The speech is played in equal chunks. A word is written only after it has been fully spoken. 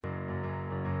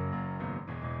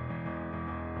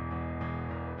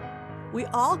We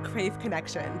all crave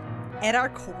connection. At our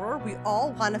core, we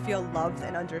all want to feel loved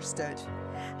and understood.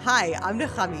 Hi, I'm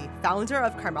Nechami, founder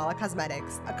of Carmela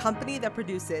Cosmetics, a company that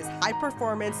produces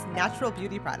high-performance natural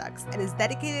beauty products and is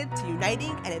dedicated to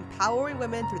uniting and empowering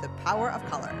women through the power of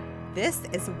color. This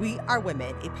is We Are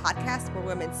Women, a podcast where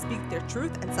women speak their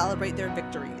truth and celebrate their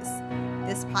victories.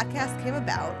 This podcast came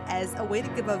about as a way to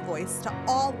give a voice to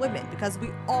all women because we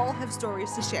all have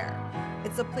stories to share.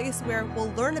 It's a place where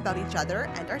we'll learn about each other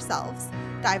and ourselves,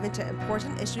 dive into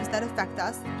important issues that affect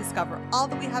us, discover all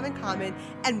that we have in common,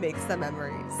 and make some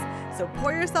memories. So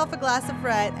pour yourself a glass of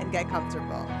red and get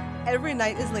comfortable. Every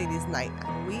night is ladies' night,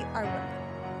 and we are women.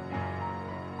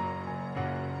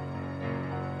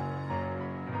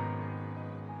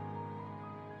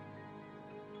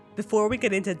 Before we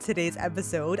get into today's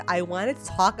episode, I wanted to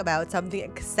talk about something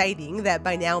exciting that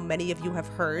by now many of you have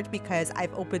heard because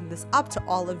I've opened this up to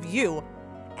all of you.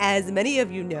 As many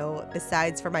of you know,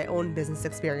 besides for my own business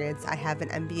experience, I have an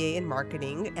MBA in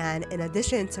marketing, and in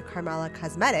addition to Carmela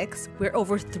Cosmetics, where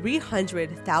over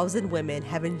 300,000 women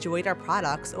have enjoyed our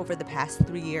products over the past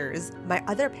 3 years, my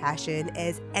other passion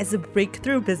is as a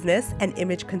breakthrough business and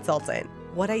image consultant.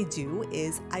 What I do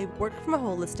is I work from a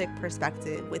holistic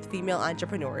perspective with female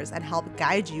entrepreneurs and help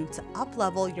guide you to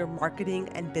up-level your marketing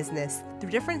and business through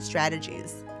different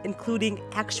strategies, including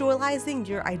actualizing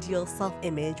your ideal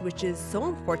self-image, which is so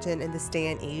important in this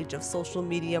day and age of social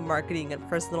media marketing and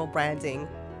personal branding.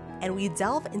 And we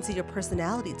delve into your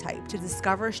personality type to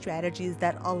discover strategies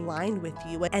that align with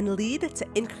you and lead to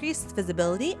increased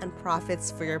visibility and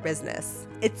profits for your business.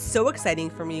 It's so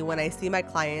exciting for me when I see my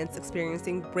clients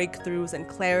experiencing breakthroughs and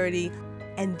clarity,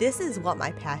 and this is what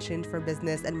my passion for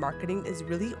business and marketing is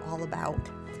really all about.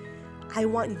 I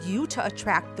want you to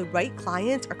attract the right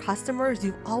clients or customers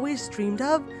you've always dreamed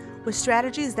of with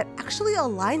strategies that actually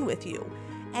align with you.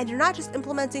 And you're not just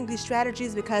implementing these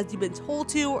strategies because you've been told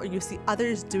to or you see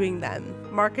others doing them.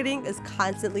 Marketing is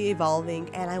constantly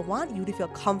evolving, and I want you to feel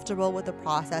comfortable with the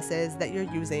processes that you're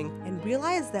using and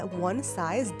realize that one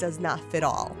size does not fit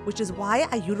all, which is why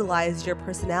I utilize your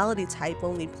personality type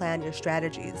when we plan your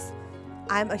strategies.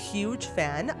 I'm a huge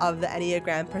fan of the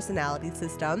Enneagram personality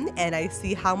system, and I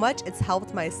see how much it's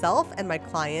helped myself and my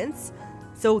clients.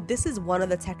 So this is one of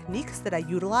the techniques that I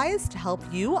utilize to help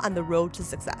you on the road to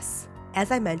success. As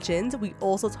I mentioned, we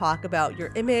also talk about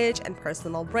your image and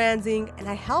personal branding, and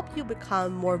I help you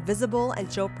become more visible and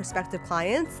show prospective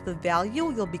clients the value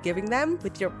you'll be giving them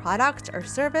with your product or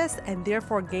service, and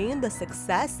therefore gain the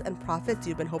success and profits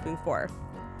you've been hoping for.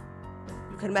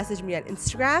 You can message me on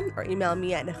Instagram or email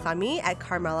me at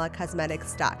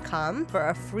nechami@carmelacosmetics.com for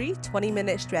a free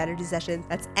 20-minute strategy session.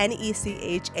 That's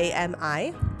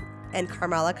NECHAMI and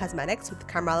Carmela Cosmetics with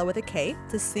Carmela with a K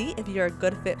to see if you're a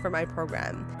good fit for my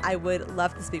program. I would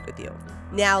love to speak with you.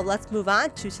 Now let's move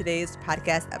on to today's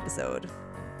podcast episode.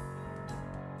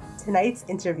 Tonight's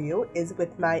interview is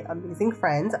with my amazing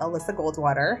friend, Alyssa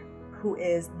Goldwater, who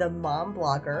is the mom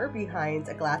blogger behind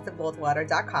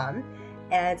aglassofgoldwater.com,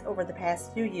 and over the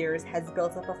past few years has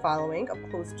built up a following of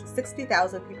close to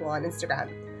 60,000 people on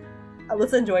Instagram.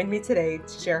 Alyssa joined me today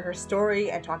to share her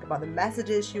story and talk about the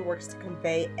messages she works to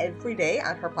convey every day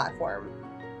on her platform.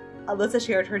 Alyssa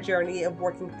shared her journey of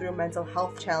working through mental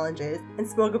health challenges and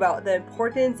spoke about the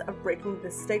importance of breaking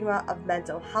the stigma of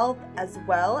mental health, as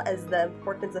well as the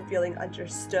importance of feeling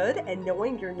understood and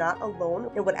knowing you're not alone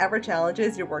in whatever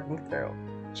challenges you're working through.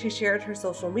 She shared her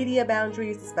social media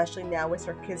boundaries, especially now as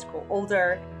her kids grow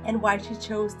older, and why she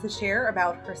chose to share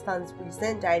about her son's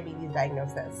recent diabetes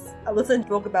diagnosis. Alyssa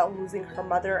spoke about losing her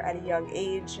mother at a young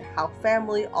age, how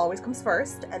family always comes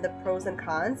first, and the pros and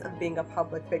cons of being a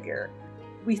public figure.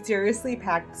 We seriously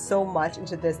packed so much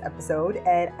into this episode,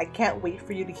 and I can't wait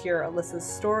for you to hear Alyssa's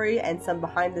story and some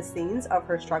behind the scenes of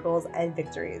her struggles and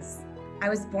victories. I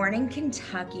was born in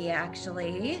Kentucky,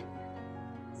 actually,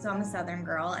 so I'm a Southern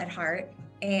girl at heart.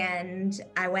 And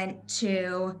I went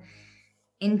to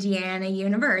Indiana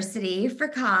University for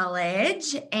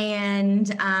college,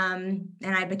 and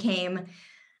I became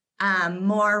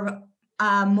more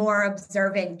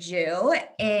observant Jew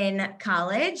in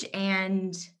college,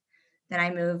 and then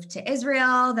I moved to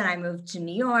Israel, then I moved to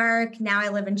New York. Now I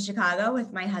live in Chicago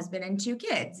with my husband and 2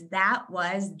 kids. That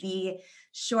was the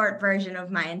short version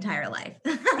of my entire life.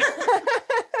 Well,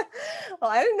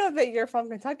 I didn't know that you're from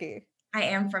Kentucky. I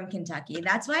am from Kentucky.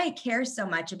 That's why I care so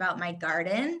much about my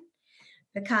garden,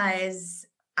 because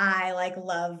I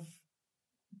love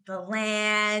the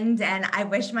land, and I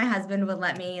wish my husband would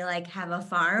let me have a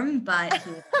farm, but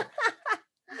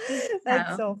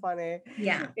That's so funny.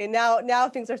 Yeah. And now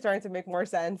things are starting to make more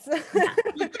sense. Yeah.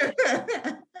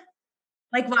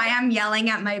 Like why I'm yelling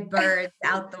at my birds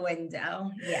out the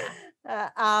window. Yeah.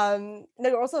 No,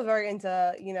 you're also very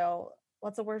into,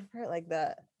 what's the word for it? Like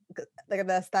the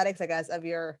aesthetics, I guess, of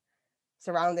your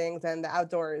surroundings and the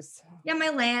outdoors. Yeah, my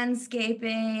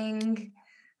landscaping.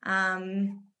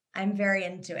 I'm very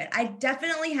into it. I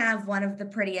definitely have one of the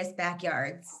prettiest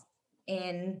backyards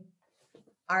in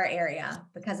our area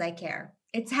because I care.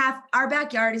 It's half our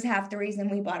backyard is half the reason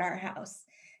we bought our house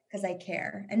because I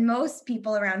care. And most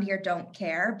people around here don't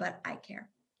care, but I care.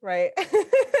 Right.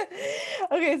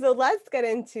 Okay, so let's get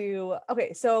into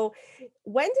so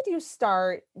when did you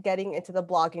start getting into the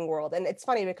blogging world? And it's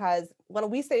funny because when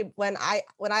I say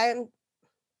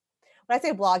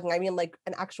blogging, I mean like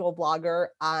an actual blogger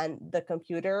on the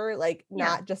computer, like Yeah.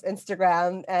 not just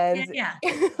Instagram and Yeah.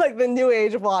 like the new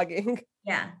age blogging.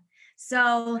 Yeah.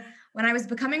 So when I was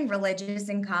becoming religious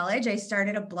in college, I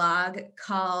started a blog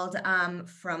called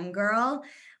From Girl,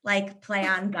 like play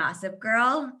on Gossip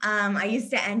Girl. I used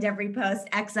to end every post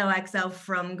XOXO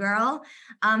From Girl.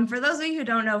 For those of you who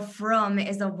don't know, from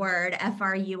is a word,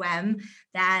 FRUM,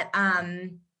 that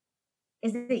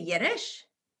is it Yiddish?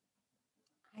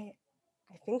 I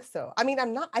I think so. I mean,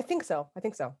 I think so. I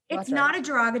think so. I'm not It's sure. not a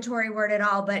derogatory word at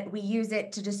all, but we use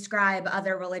it to describe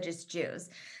other religious Jews.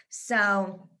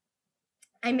 So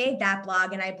I made that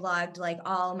blog and I blogged like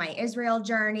all my Israel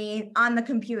journey on the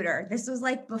computer. This was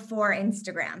like before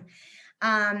Instagram.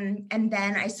 And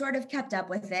then I sort of kept up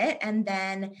with it. And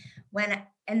then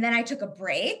I took a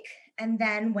break. And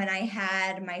then when I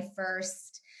had my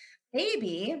first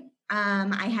baby,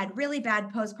 I had really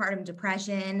bad postpartum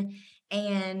depression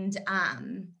and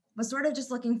was sort of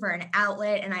just looking for an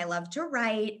outlet. And I love to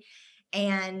write.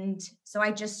 And so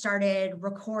I just started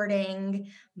recording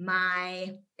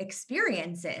my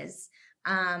experiences.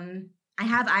 I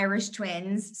have Irish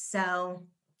twins, so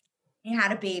I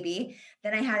had a baby,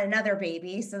 then I had another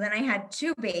baby, so then I had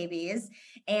two babies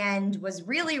and was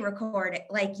really recording,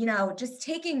 like, just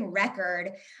taking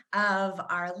record of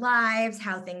our lives,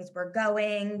 how things were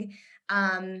going.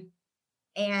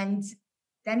 And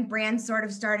then brands sort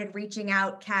of started reaching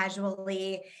out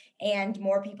casually and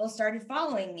more people started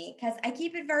following me because I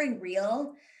keep it very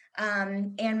real.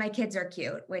 And my kids are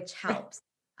cute, which helps.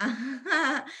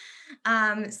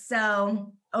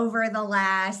 So over the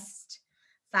last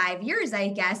 5 years, I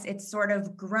guess it's sort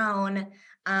of grown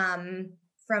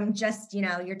from just,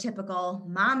 your typical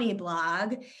mommy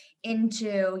blog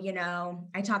into,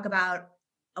 I talk about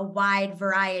a wide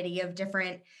variety of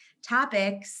different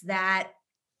topics that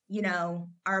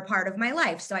are a part of my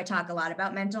life. So I talk a lot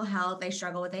about mental health. I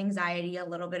struggle with anxiety, a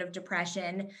little bit of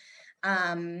depression.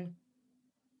 And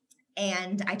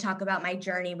I talk about my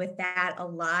journey with that a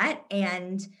lot.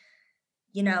 And,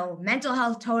 mental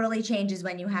health totally changes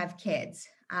when you have kids.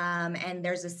 And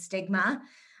there's a stigma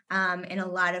in a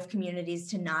lot of communities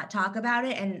to not talk about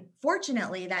it. And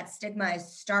fortunately, that stigma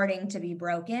is starting to be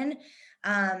broken.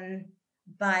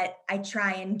 But I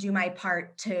try and do my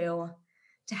part to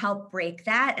help break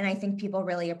that. And I think people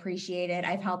really appreciate it.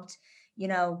 I've helped,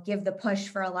 give the push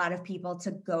for a lot of people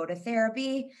to go to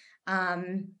therapy.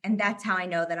 And that's how I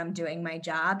know that I'm doing my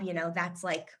job. That's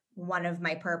like one of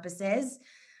my purposes.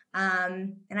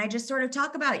 And I just sort of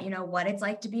talk about, what it's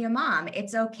like to be a mom.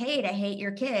 It's okay to hate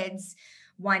your kids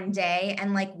one day.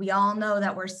 And like, we all know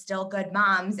that we're still good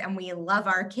moms and we love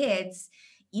our kids,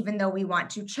 even though we want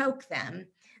to choke them.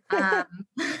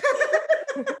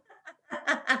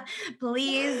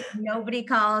 Please, nobody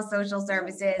call social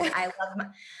services.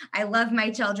 I love my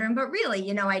children, but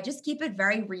really, I just keep it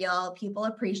very real. People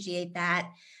appreciate that.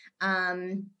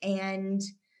 And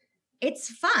it's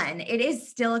fun. It is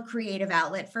still a creative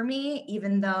outlet for me,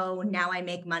 even though now I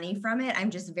make money from it. I'm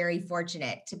just very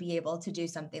fortunate to be able to do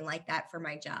something like that for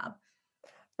my job.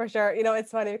 For sure.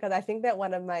 It's funny because I think that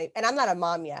and I'm not a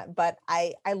mom yet, but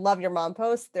I love your mom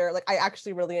posts. They're like, I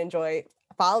actually really enjoy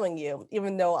following you,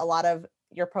 even though a lot of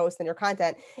your posts and your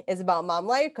content is about mom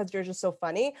life because you're just so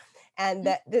funny. And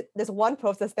that this one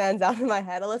post that stands out in my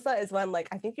head, Alyssa, is when like,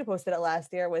 I think you posted it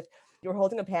last year with you were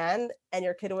holding a pan and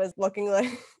your kid was looking like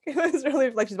it was really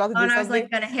like she's about to Oh, do and I was something.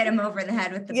 like, gonna hit him over the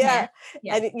head with the Yeah.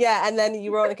 pan. Yeah. And then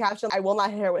you wrote in the caption, I will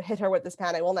not hit her with this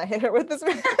pan. I will not hit her with this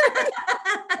pan.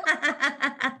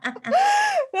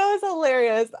 That was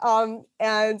hilarious.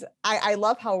 And I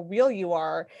love how real you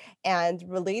are and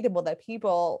relatable that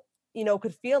people,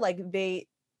 could feel like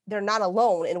they're not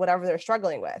alone in whatever they're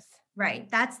struggling with. Right.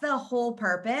 That's the whole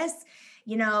purpose.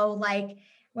 Like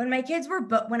when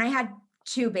when I had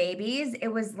two babies, it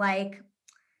was like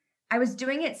I was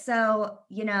doing it so,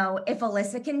 if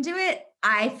Alyssa can do it,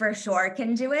 I for sure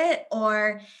can do it.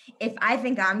 Or if I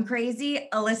think I'm crazy,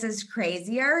 Alyssa's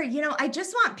crazier. I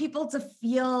just want people to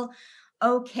feel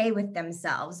okay with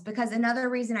themselves. Because another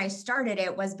reason I started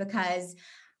it was because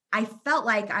I felt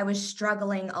like I was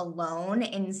struggling alone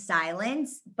in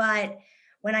silence. But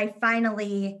when I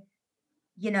finally,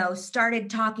 started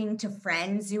talking to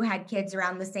friends who had kids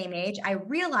around the same age, I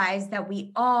realized that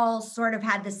we all sort of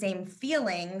had the same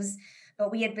feelings,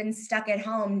 but we had been stuck at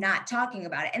home not talking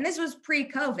about it. And this was pre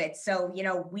COVID. So,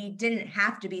 we didn't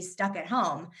have to be stuck at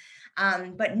home,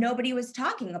 but nobody was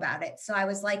talking about it. So I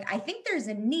was like, I think there's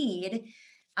a need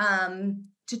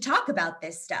to talk about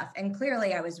this stuff. And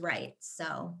clearly I was right.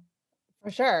 So,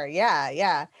 For sure. Yeah,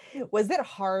 yeah. Was it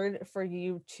hard for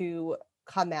you to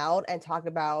come out and talk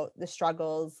about the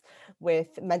struggles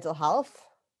with mental health,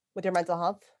 with your mental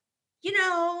health? you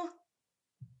know,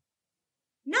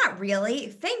 not really.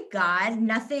 Thank God.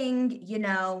 Nothing,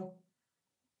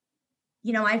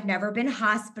 I've never been Right.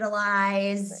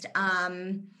 hospitalized.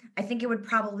 I think it would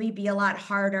probably be a lot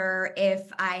harder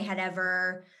if I had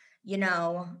ever, you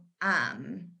know,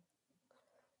 um,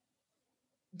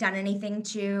 done anything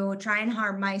to try and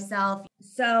harm myself.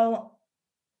 So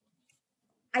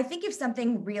I think if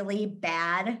something really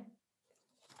bad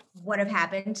would have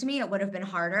happened to me, it would have been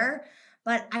harder.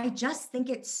 But I just think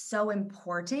it's so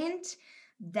important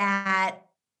that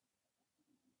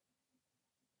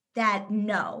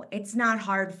no, it's not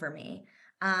hard for me.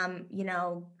 I've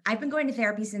been going to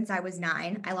therapy since I was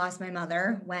 9. I lost my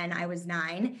mother when I was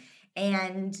 9.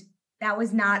 And that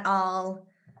was not all,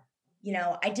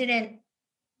 I didn't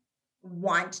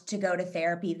want to go to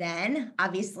therapy then.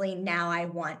 Obviously, now I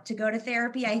want to go to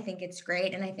therapy. I think it's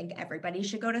great. And I think everybody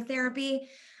should go to therapy,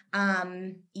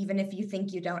 even if you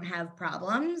think you don't have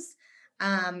problems.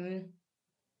 Um,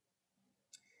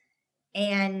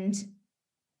 and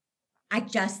I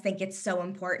just think it's so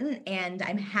important. And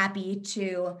I'm happy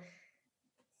to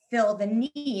fill the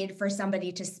need for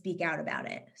somebody to speak out about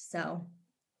it. So,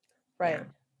 yeah. Right.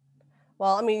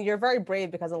 Well, I mean, you're very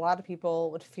brave because a lot of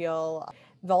people would feel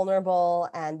vulnerable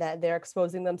and that they're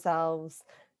exposing themselves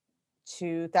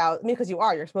to thousands. I mean, because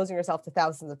you're exposing yourself to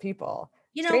thousands of people,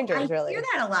 I strangers, hear really.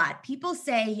 that a lot. People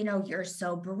say, you're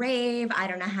so brave. I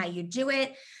don't know how you do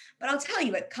it. But I'll tell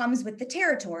you, it comes with the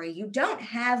territory. You don't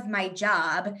have my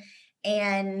job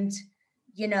and,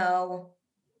 you know,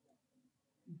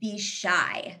 be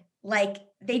shy. Like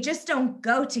they just don't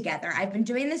go together. I've been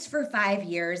doing this for 5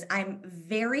 years. I'm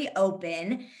very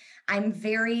open, I'm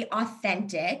very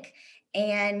authentic.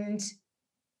 And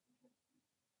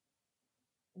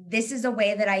this is a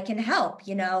way that I can help.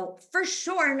 For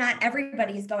sure, not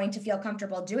everybody's going to feel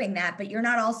comfortable doing that, but you're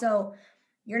not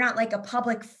like a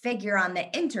public figure on the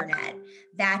internet.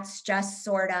 That's just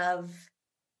sort of,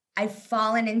 I've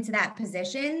fallen into that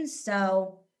position.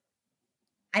 So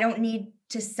I don't need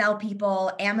to sell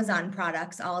people Amazon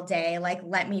products all day. Like,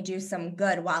 let me do some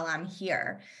good while I'm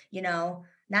here.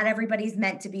 Not everybody's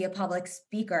meant to be a public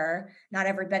speaker. Not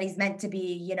everybody's meant to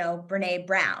be, Brene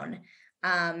Brown.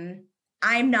 Um,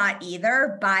 I'm not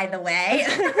either, by the way.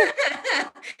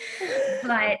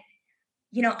 But,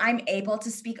 I'm able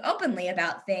to speak openly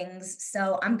about things.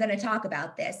 So I'm going to talk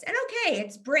about this. And okay,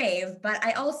 it's brave, but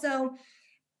I also,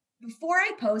 before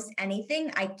I post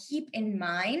anything, I keep in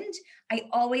mind, I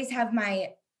always have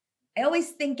I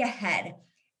always think ahead.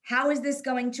 How is this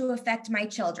going to affect my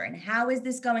children? How is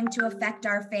this going to affect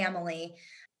our family?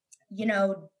 You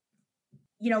know,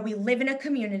 we live in a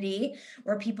community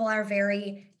where people are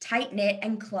very tight knit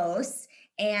and close.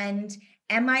 And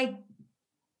am I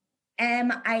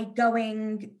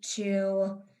going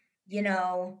to, you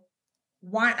know,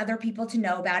 want other people to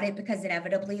know about it because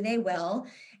inevitably they will.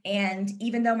 And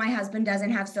even though my husband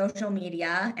doesn't have social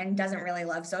media and doesn't really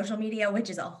love social media,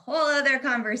 which is a whole other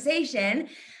conversation,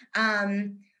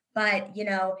 but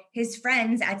his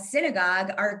friends at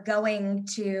synagogue are going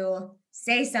to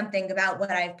say something about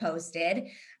what I've posted.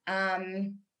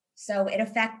 So it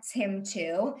affects him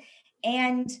too.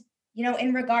 And,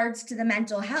 in regards to the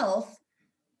mental health,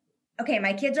 okay,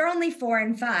 my kids are only 4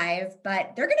 and 5,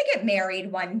 but they're going to get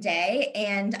married one day.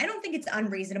 And I don't think it's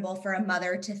unreasonable for a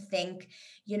mother to think,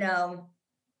 you know,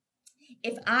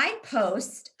 if I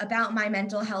post about my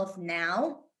mental health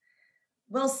now,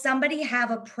 will somebody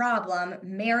have a problem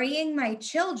marrying my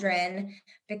children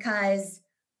because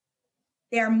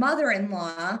their mother in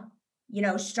law,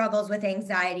 struggles with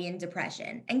anxiety and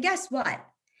depression? And guess what?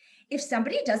 If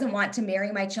somebody doesn't want to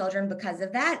marry my children because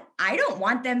of that, I don't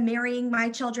want them marrying my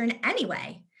children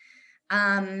anyway.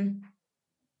 Um,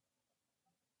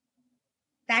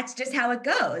 that's just how it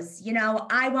goes.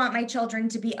 I want my children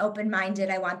to be open minded.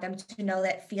 I want them to know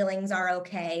that feelings are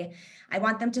okay. I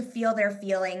want them to feel their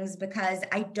feelings because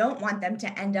I don't want them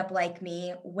to end up like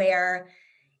me, where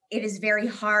it is very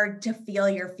hard to feel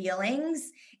your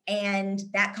feelings, and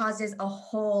that causes a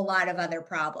whole lot of other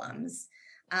problems.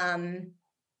 Um,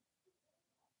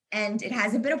 and it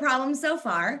hasn't been a problem so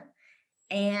far.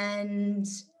 And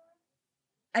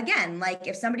again, like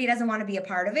if somebody doesn't want to be a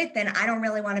part of it, then I don't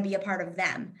really want to be a part of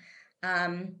them.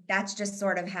 That's just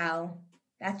sort of how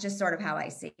I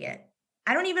see it.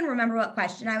 I don't even remember what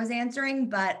question I was answering,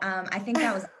 but I think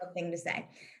that was a good thing to say.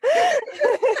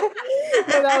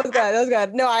 No, that was good. That was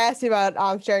good. No, I asked you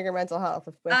about sharing your mental health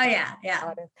with Oh yeah,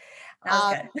 audience. that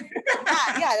was Um, good.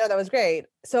 yeah, no, that was great.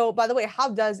 So, by the way,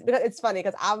 because it's funny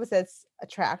because opposites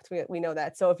attract. We know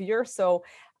that. So, if you're so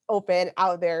open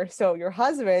out there, so your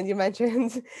husband you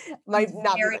mentioned might He's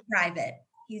not be. very private.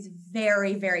 He's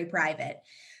very, very private.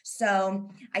 So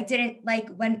I didn't like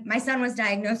when my son was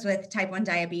diagnosed with type 1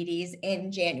 diabetes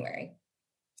in January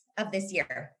of this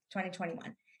year,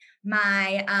 2021.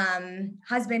 My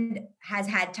husband has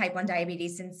had type 1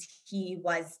 diabetes since he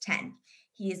was 10.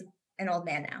 He's an old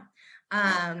man now.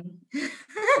 Um,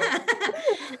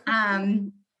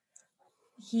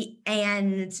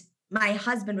 my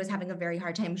husband was having a very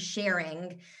hard time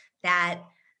sharing that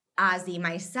Ozzy,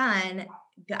 my son,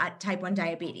 got type 1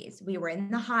 diabetes. We were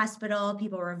in the hospital.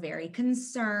 People were very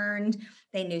concerned.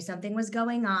 They knew something was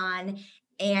going on.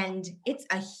 And it's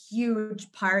a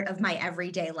huge part of my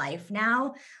everyday life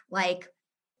now. Like,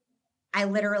 I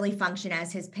literally function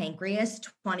as his pancreas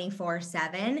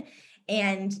 24/7.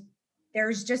 And there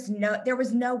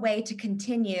was no way to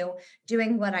continue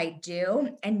doing what I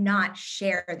do and not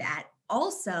share that.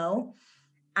 Also,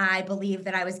 I believe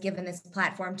that I was given this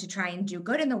platform to try and do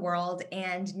good in the world.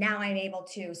 And now I'm able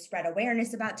to spread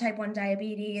awareness about type 1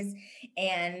 diabetes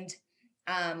and,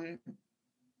 um,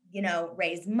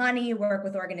 raise money, work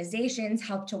with organizations,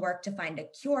 help to work to find a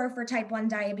cure for type 1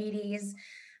 diabetes.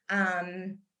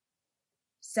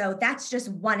 So that's just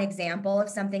one example of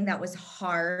something that was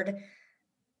hard.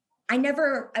 I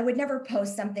would never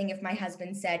post something if my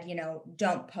husband said,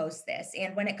 don't post this.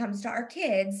 And when it comes to our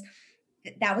kids,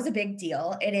 that was a big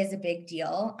deal. It is a big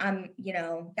deal.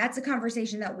 That's a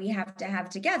conversation that we have to have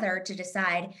together to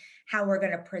decide how we're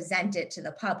going to present it to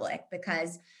the public,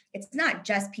 because it's not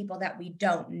just people that we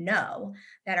don't know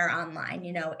that are online.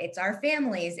 It's our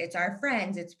families, it's our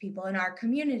friends, it's people in our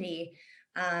community.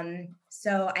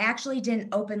 So I actually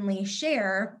didn't openly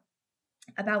share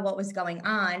about what was going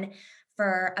on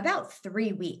for about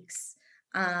 3 weeks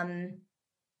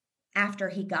after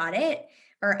he got it,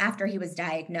 or after he was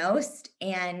diagnosed.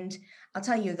 And I'll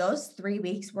tell you, those 3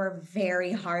 weeks were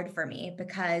very hard for me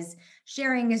because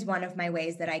sharing is one of my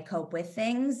ways that I cope with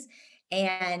things.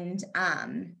 And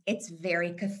it's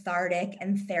very cathartic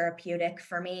and therapeutic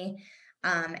for me.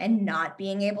 And not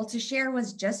being able to share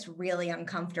was just really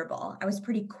uncomfortable. I was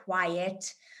pretty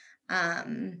quiet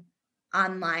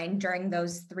online during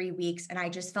those 3 weeks, and I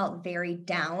just felt very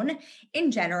down in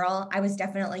general. I was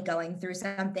definitely going through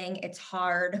something. It's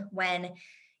hard when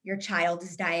your child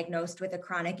is diagnosed with a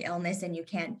chronic illness and you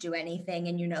can't do anything,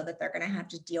 and you know that they're going to have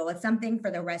to deal with something for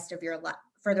the rest of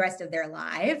their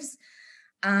lives.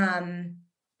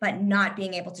 But not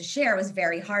being able to share was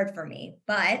very hard for me.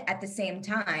 But at the same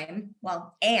time,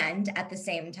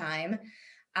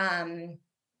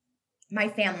 my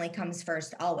family comes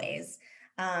first always.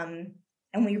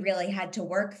 And we really had to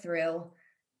work through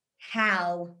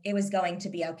how it was going to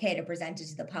be okay to present it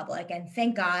to the public. And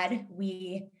thank God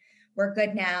we're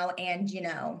good now. And,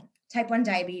 type 1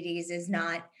 diabetes is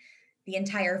not the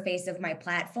entire face of my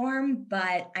platform,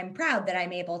 but I'm proud that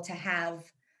I'm able to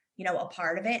have, a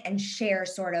part of it and share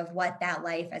sort of what that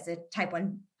life as a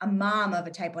mom of a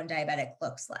type 1 diabetic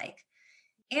looks like.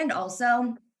 And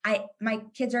also, my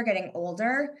kids are getting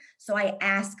older, so I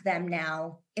ask them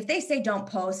now if they say don't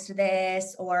post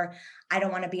this or I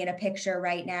don't want to be in a picture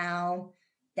right now,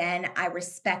 then I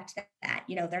respect that.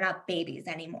 They're not babies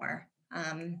anymore.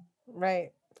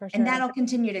 Right, for sure. And that'll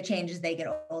continue to change as they get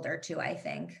older too, I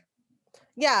think.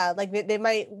 Yeah, like they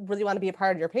might really want to be a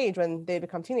part of your page when they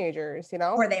become teenagers,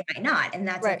 Or they might not, and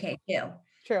that's right. Okay too.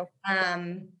 True.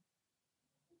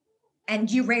 And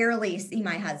you rarely see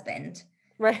my husband.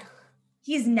 Right.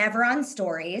 He's never on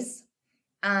stories.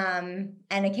 And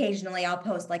occasionally I'll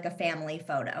post like a family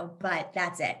photo, but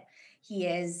that's it.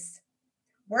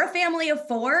 We're a family of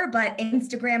 4, but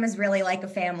Instagram is really like a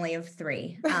family of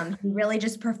 3. He really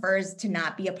just prefers to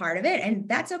not be a part of it, and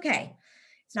that's okay.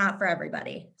 It's not for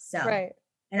everybody. So, right.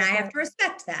 And I have to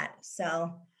respect that.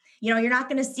 So, you're not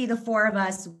going to see the 4 of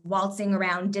us waltzing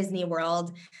around Disney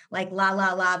World like la,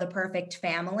 la, la, the perfect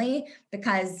family,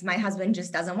 because my husband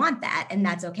just doesn't want that. And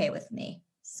that's okay with me.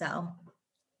 So.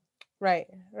 Right.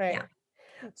 Yeah.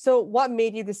 So what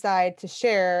made you decide to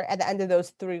share at the end of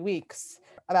those 3 weeks?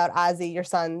 about Ozzy, your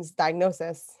son's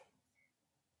diagnosis?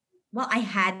 Well, I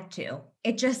had to.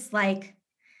 It just like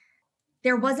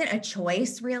there wasn't a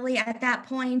choice really at that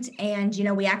point. And,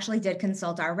 we actually did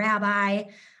consult our rabbi.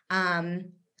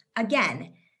 Um,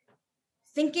 Again,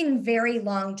 thinking very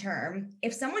long term,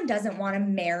 if someone doesn't want to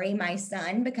marry my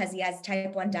son because he has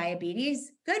type 1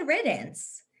 diabetes, good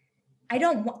riddance. I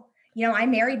don't want, I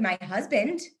married my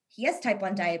husband. He has type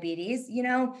 1 diabetes.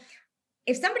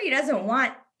 If somebody doesn't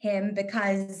want him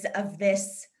because of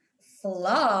this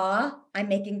flaw, I'm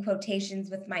making quotations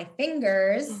with my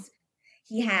fingers,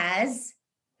 he has,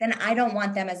 then I don't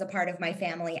want them as a part of my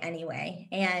family anyway.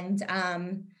 And,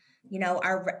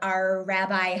 our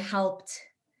rabbi helped,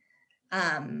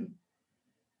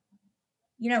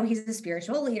 he's a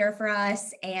spiritual leader for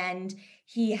us, and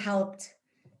he helped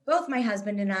both my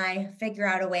husband and I figure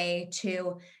out a way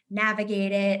to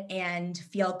navigate it and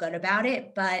feel good about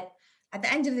it. But at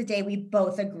the end of the day, we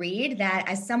both agreed that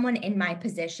as someone in my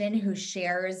position who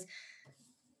shares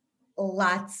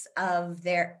lots of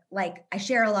I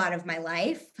share a lot of my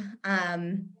life.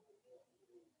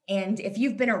 And if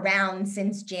you've been around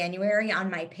since January on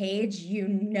my page, you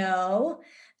know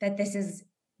that this is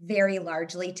very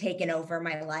largely taken over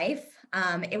my life.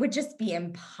 It would just be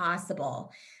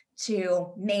impossible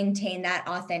to maintain that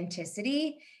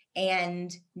authenticity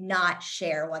and not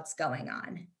share what's going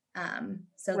on.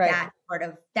 So Right.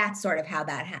 that's sort of how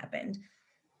that happened.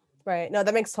 Right. No,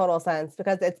 that makes total sense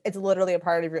because it's literally a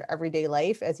part of your everyday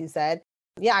life, as you said.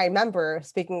 Yeah, I remember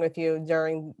speaking with you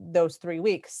during those 3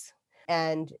 weeks,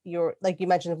 and you're like you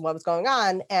mentioned what was going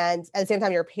on, and at the same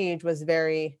time, your page was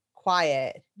very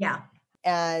quiet. Yeah.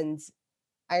 And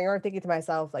I remember thinking to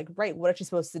myself, like, right, what is she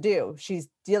supposed to do? She's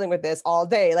dealing with this all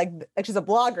day. Like she's a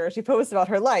blogger. She posts about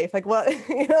her life. Like what,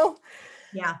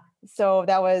 Yeah. So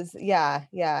that was, yeah,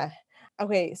 yeah.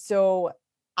 Okay, so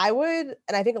I would,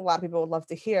 and I think a lot of people would love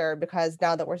to hear because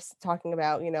now that we're talking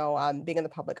about, being in the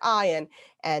public eye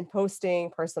and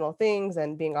posting personal things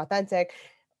and being authentic,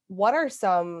 what are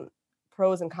some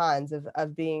pros and cons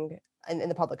of being in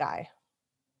the public eye?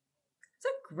 It's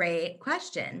a great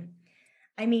question.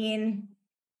 I mean,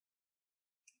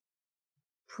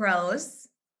 pros,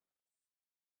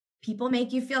 people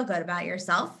make you feel good about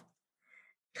yourself.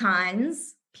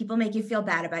 Cons, people make you feel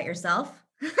bad about yourself.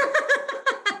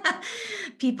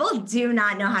 People do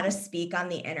not know how to speak on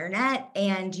the internet,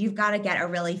 and you've got to get a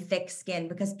really thick skin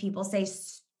because people say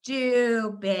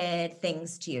stupid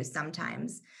things to you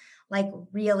sometimes, like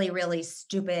really, really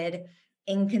stupid,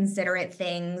 inconsiderate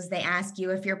things. They ask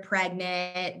you if you're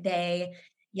pregnant. They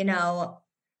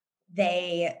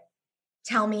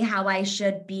tell me how I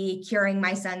should be curing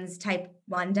my son's type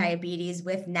 1 diabetes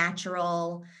with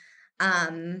natural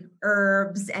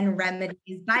herbs and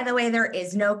remedies. By the way, there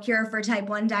is no cure for type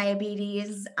 1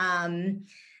 diabetes.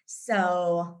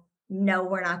 So no,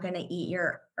 we're not going to eat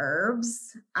your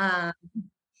herbs.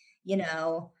 You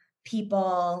know,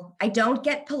 I don't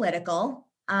get political.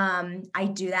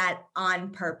 I do that on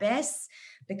purpose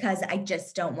because I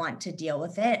just don't want to deal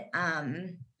with it.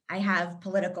 I have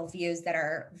political views that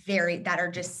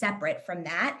are just separate from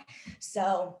that.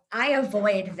 So I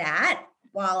avoid that,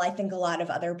 while I think a lot of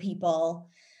other people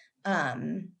are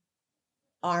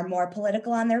more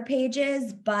political on their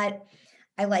pages, but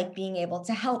I like being able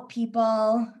to help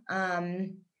people,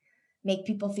 make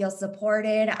people feel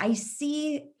supported. I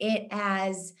see it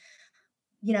as,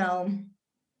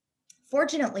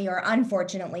 fortunately or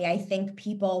unfortunately, I think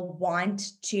people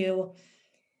want to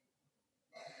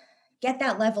get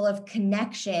that level of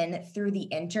connection through the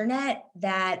internet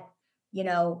that,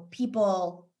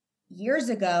 people years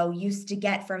ago used to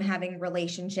get from having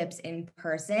relationships in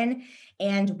person.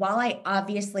 And while I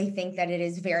obviously think that it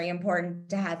is very important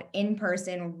to have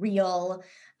in-person real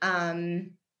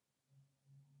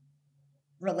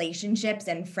relationships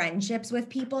and friendships with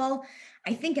people,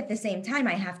 I think at the same time,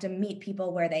 I have to meet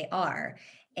people where they are.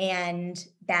 And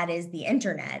that is the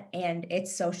internet and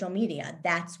it's social media.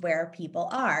 That's where people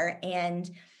are.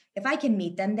 And if I can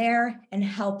meet them there and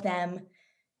help them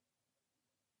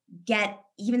get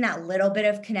even that little bit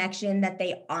of connection that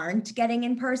they aren't getting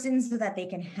in person so that they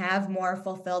can have more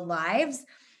fulfilled lives,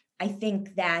 I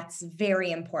think that's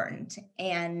very important.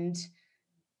 And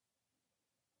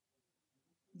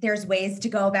there's ways to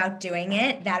go about doing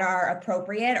it that are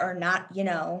appropriate or not,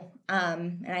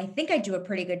 and I think I do a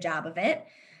pretty good job of it.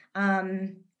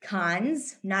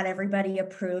 Cons, not everybody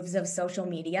approves of social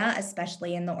media,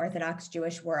 especially in the Orthodox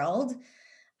Jewish world.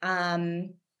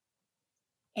 And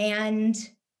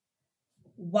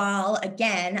while,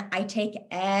 again, I take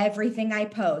everything I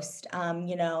post,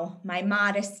 my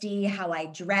modesty, how I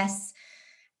dress,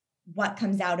 what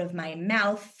comes out of my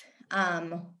mouth,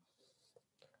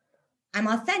 I'm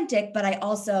authentic, but I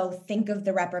also think of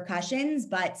the repercussions,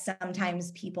 but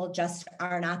sometimes people just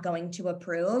are not going to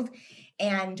approve.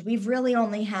 And we've really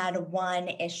only had one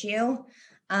issue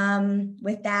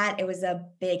with that. It was a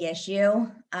big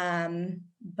issue,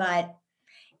 but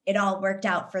it all worked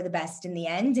out for the best in the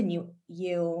end. And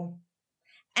you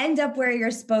end up where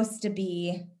you're supposed to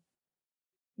be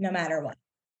no matter what.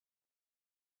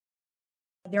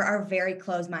 There are very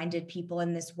close-minded people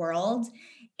in this world,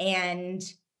 and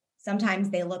sometimes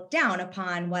they look down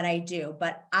upon what I do,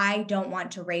 but I don't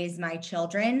want to raise my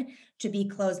children to be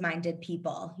close-minded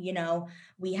people. You know,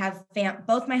 we have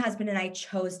both my husband and I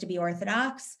chose to be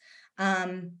Orthodox.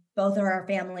 Both of our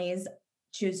families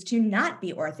choose to not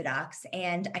be Orthodox,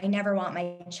 and I never want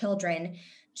my children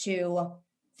to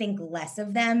think less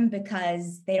of them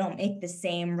because they don't make the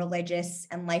same religious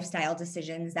and lifestyle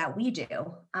decisions that we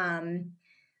do.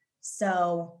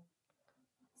 So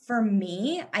for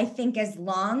me, I think as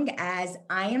long as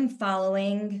I am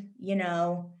following,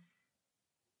 the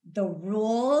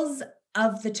rules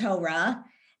of the Torah,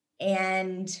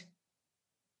 and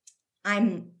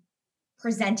I'm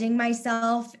presenting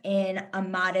myself in a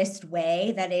modest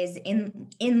way that is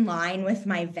in line with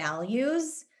my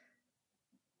values,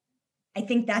 I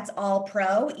think that's all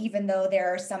pro, even though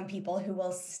there are some people who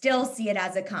will still see it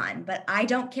as a con. But I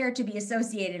don't care to be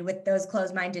associated with those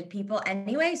closed-minded people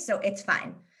anyway, so it's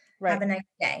fine. Have Right. a nice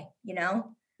day, you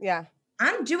know? Yeah.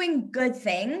 I'm doing good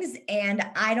things and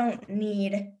I don't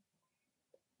need,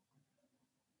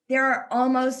 there are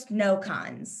almost no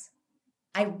cons.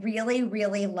 I really,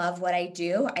 really love what I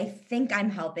do. I think I'm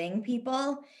helping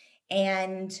people.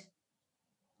 And,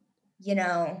 you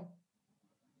know,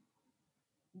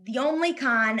 the only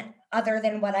con other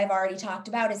than what I've already talked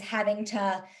about is having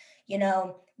to,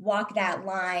 walk that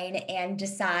line and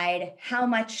decide how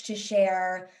much to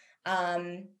share.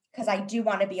 Because I do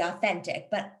want to be authentic,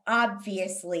 but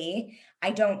obviously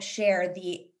I don't share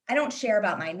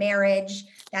about my marriage.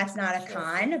 That's not a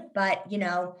con, but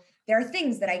there are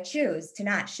things that I choose to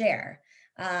not share.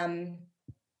 And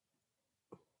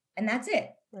that's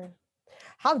it. Right.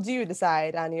 How do you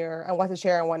decide on what to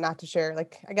share and what not to share?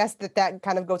 Like, I guess that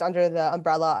kind of goes under the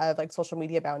umbrella of like social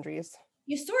media boundaries.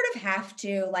 You sort of have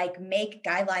to like make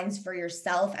guidelines for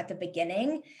yourself at the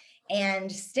beginning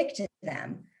and stick to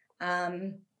them.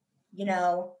 Um,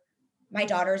 my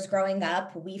daughter's growing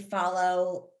up. We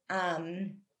follow,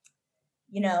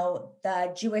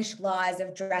 the Jewish laws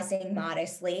of dressing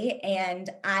modestly, and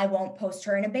I won't post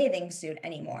her in a bathing suit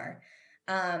anymore.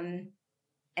 And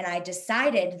I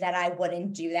decided that I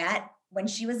wouldn't do that when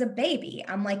she was a baby.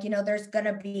 I'm like, there's going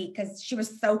to be, because she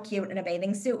was so cute in a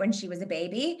bathing suit when she was a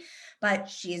baby, but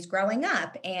she's growing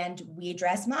up and we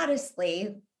dress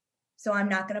modestly. So I'm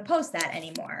not going to post that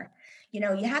anymore.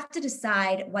 You have to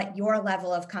decide what your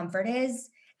level of comfort is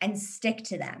and stick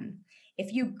to them.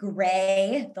 If you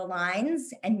gray the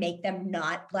lines and make them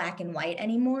not black and white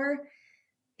anymore,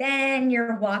 then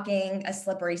you're walking a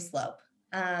slippery slope.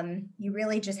 You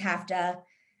really just have to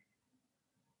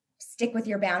stick with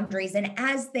your boundaries. And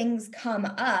as things come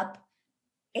up,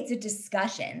 it's a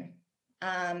discussion,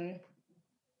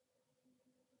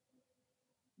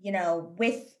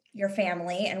 with your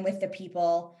family and with the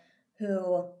people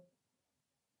who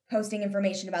posting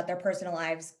information about their personal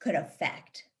lives could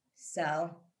affect.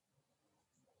 So,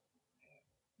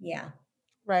 yeah.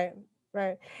 Right.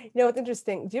 Right. It's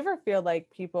interesting. Do you ever feel like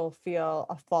people feel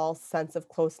a false sense of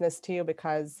closeness to you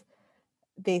because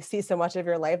they see so much of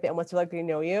your life, they almost feel like they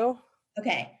know you?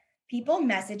 Okay. People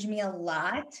message me a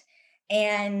lot,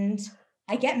 and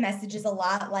I get messages a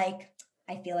lot like,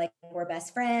 I feel like we're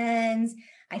best friends.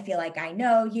 I feel like I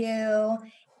know you,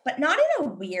 but not in a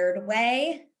weird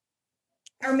way.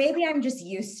 Or maybe I'm just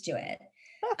used to it.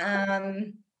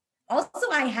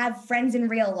 Also, I have friends in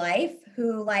real life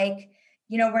who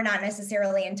we're not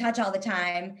necessarily in touch all the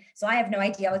time. So I have no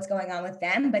idea what's going on with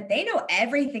them, but they know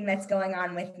everything that's going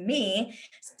on with me.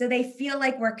 So they feel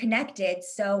like we're connected.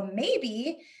 So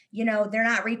maybe, they're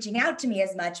not reaching out to me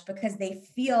as much because they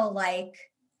feel like,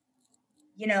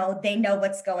 they know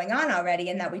what's going on already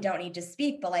and that we don't need to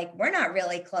speak, but like, we're not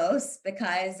really close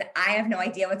because I have no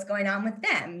idea what's going on with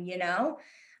them,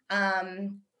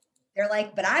 they're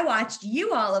like, but I watched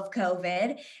you all of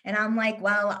COVID. And I'm like,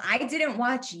 well, I didn't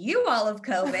watch you all of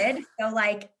COVID. So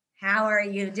like, how are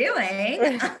you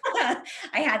doing? I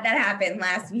had that happen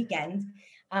last weekend.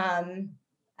 I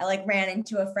ran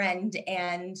into a friend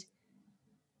and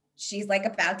she's like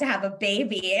about to have a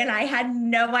baby and I had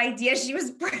no idea she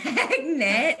was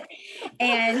pregnant.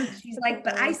 And she's like,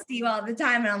 but I see you all the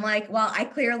time. And I'm like, well, I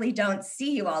clearly don't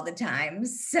see you all the time.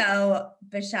 So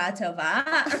Basha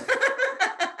Tova.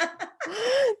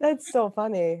 That's so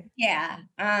funny. Yeah.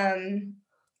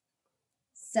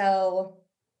 So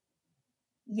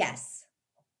yes,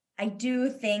 I do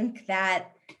think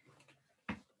that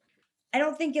I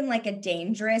don't think in like a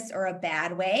dangerous or a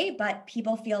bad way, but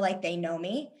people feel like they know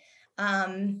me.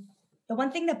 Um, the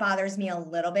one thing that bothers me a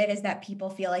little bit is that people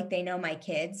feel like they know my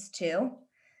kids too.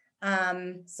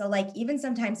 So like even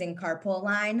sometimes in carpool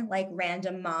line, like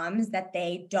random moms that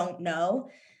they don't know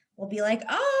will be like,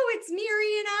 "Oh, it's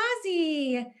Miri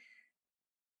and Ozzy."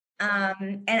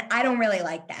 And I don't really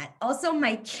like that. Also,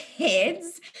 my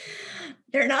kids,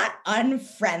 they're not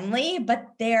unfriendly, but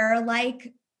they're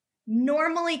like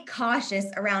normally cautious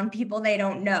around people they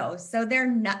don't know. So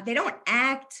they don't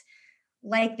act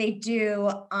like they do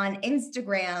on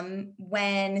Instagram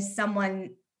when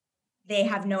someone they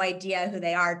have no idea who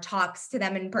they are talks to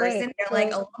them in Right, person. They're like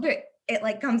a right. little bit, it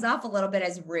like comes off a little bit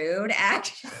as rude,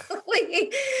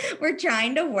 actually. We're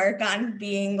trying to work on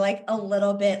being like a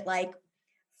little bit like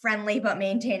friendly but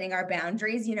maintaining our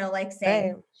boundaries, like Right.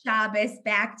 saying Shabbos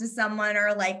back to someone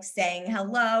or like saying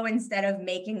hello instead of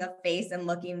making a face and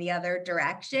looking the other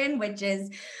direction, which is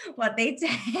what they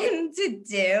tend to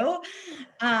do.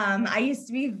 I used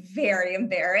to be very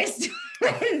embarrassed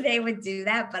when they would do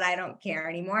that, but I don't care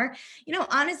anymore.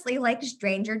 Honestly, like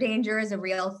stranger danger is a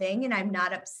real thing, and I'm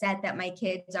not upset that my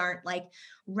kids aren't like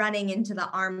running into the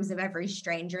arms of every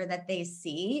stranger that they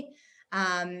see.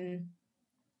 Um,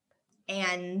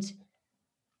 and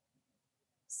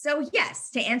so,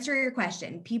 yes, to answer your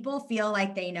question, people feel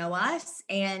like they know us,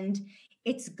 and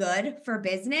it's good for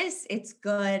business. It's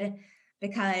good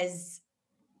because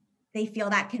they feel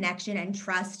that connection and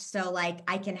trust. So, like,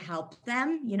 I can help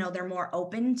them, they're more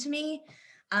open to me.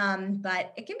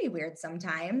 But it can be weird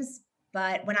sometimes.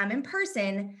 But when I'm in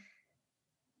person,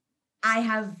 I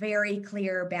have very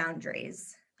clear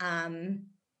boundaries.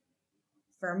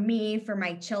 For me, for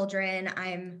my children,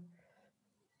 I'm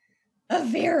a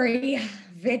very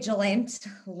vigilant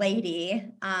lady.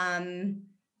 And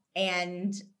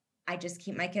I just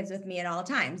keep my kids with me at all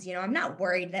times. I'm not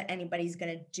worried that anybody's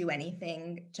going to do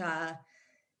anything to,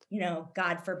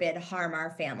 God forbid, harm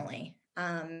our family.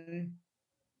 And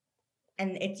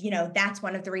it's, that's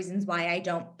one of the reasons why I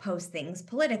don't post things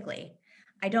politically.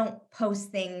 I don't post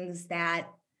things that,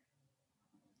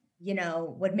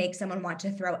 would make someone want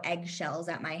to throw eggshells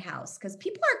at my house because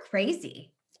people are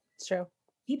crazy. It's true.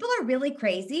 People are really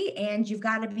crazy, and you've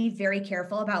got to be very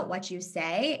careful about what you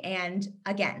say. And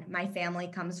again, my family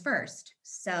comes first.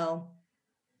 So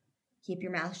keep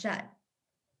your mouth shut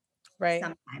Right.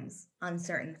 sometimes on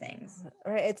certain things.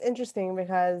 Right. It's interesting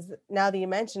because now that you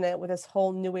mention it, with this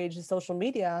whole new age of social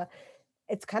media,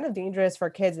 it's kind of dangerous for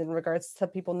kids in regards to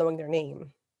people knowing their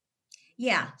name.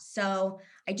 Yeah. So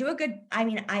I do a good, I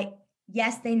mean,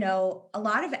 yes, they know a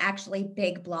lot of actually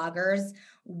big bloggers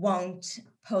won't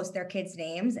post their kids'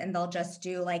 names and they'll just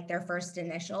do like their first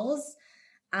initials.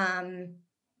 Um,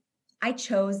 I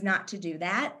chose not to do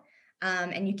that.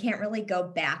 And you can't really go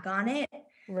back on it.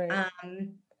 Right.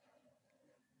 Um,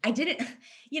 I didn't,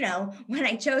 when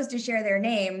I chose to share their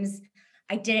names,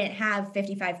 I didn't have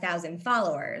 55,000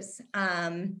 followers.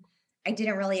 I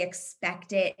didn't really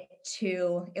expect it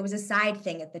was a side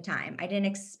thing at the time. I didn't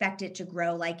expect it to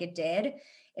grow like it did.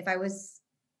 If I was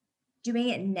doing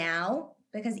it now,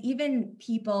 because even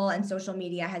people and social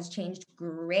media has changed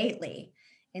greatly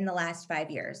in the last 5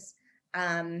 years.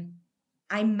 Um,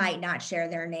 I might not share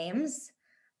their names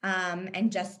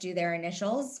and just do their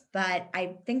initials, but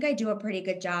I think I do a pretty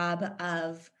good job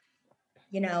of,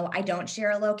 I don't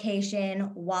share a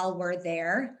location while we're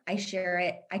there. I share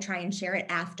it, I try and share it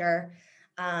after.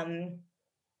 Um,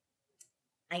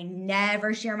 I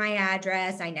never share my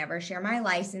address. I never share my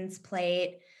license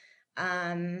plate.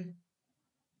 Um,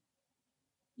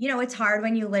 it's hard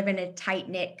when you live in a tight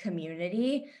knit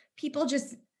community.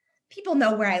 People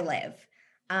know where I live,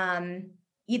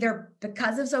 either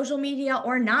because of social media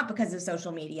or not because of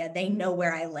social media. They know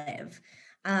where I live.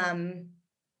 Um,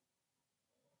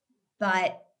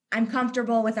 but I'm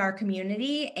comfortable with our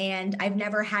community, and I've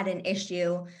never had an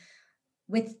issue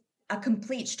with a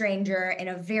complete stranger in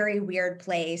a very weird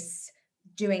place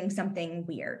doing something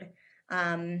weird.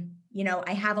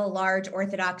 I have a large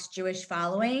Orthodox Jewish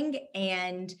following,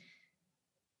 and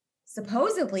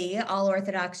supposedly all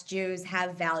Orthodox Jews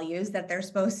have values that they're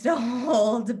supposed to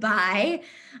hold by.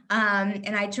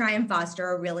 And I try and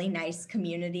foster a really nice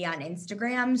community on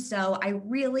Instagram. So I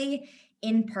really,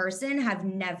 in person, have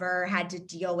never had to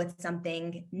deal with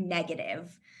something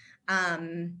negative.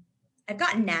 Um, I've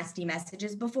gotten nasty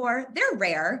messages before. They're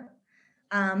rare,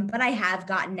 but I have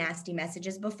gotten nasty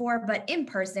messages before. But in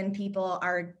person, people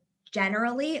are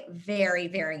generally very,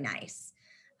 very nice.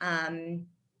 Um,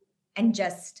 and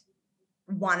just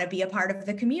want to be a part of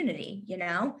the community, you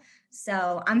know?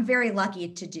 So I'm very lucky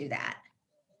to do that,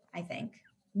 I think.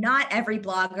 Not every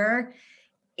blogger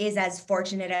is as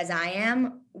fortunate as I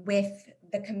am with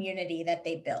the community that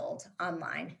they build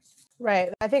online.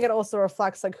 Right. I think it also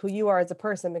reflects like who you are as a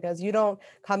person, because you don't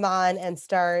come on and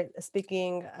start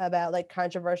speaking about like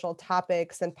controversial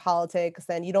topics and politics,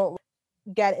 and you don't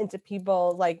get into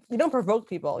people, like you don't provoke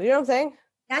people. You know what I'm saying?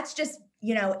 That's just,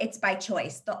 you know, it's by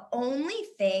choice. The only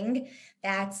thing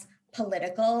that's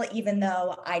political, even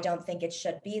though I don't think it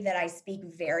should be, that I speak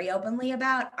very openly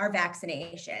about are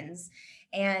vaccinations.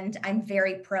 And I'm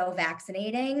very pro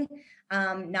vaccinating,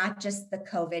 not just the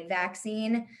COVID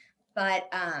vaccine, but,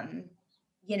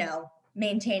 you know,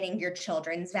 maintaining your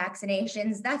children's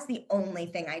vaccinations. That's the only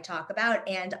thing I talk about.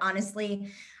 And honestly,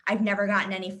 I've never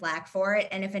gotten any flack for it.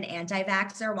 And if an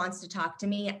anti-vaxxer wants to talk to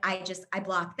me, I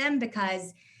block them,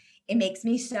 because it makes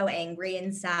me so angry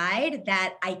inside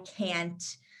that I can't.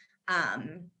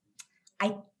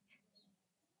 I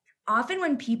often,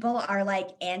 when people are like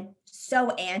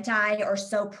so anti or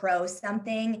so pro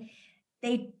something,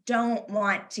 they don't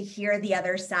want to hear the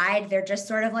other side. They're just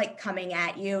sort of like coming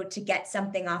at you to get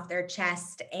something off their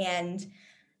chest. And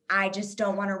I just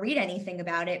don't want to read anything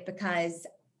about it, because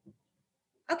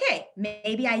okay,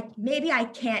 maybe I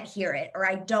can't hear it, or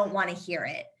I don't want to hear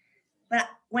it. But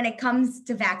when it comes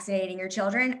to vaccinating your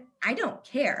children, I don't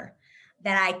care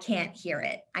that I can't hear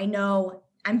it. I know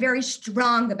I'm very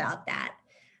strong about that.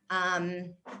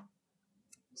 Um,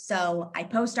 so I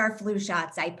post our flu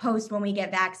shots. I post when we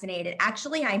get vaccinated.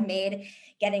 Actually, I made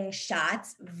getting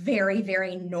shots very,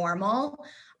 very normal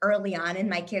early on in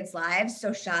my kids' lives.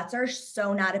 So shots are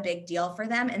so not a big deal for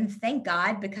them. And thank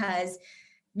God, because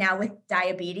now with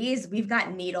diabetes, we've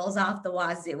got needles off the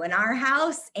wazoo in our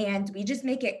house, and we just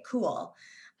make it cool.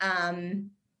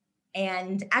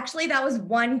 And actually, that was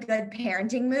one good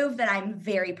parenting move that I'm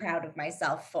very proud of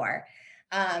myself for.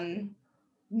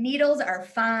 Needles are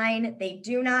fine. They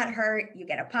do not hurt. You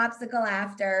get a popsicle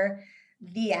after.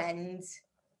 The end.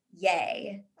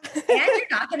 Yay. And you're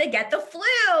not going to get the flu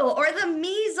or the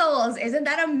measles. Isn't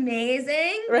that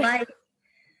amazing? Right.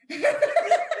 Like,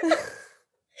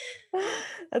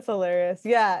 That's hilarious.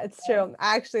 Yeah, it's true.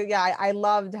 Actually, yeah, I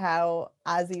loved how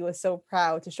Ozzy was so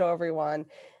proud to show everyone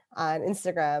on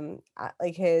Instagram,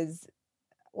 like his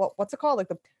what's it called? Like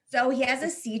the so he has a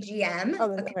CGM,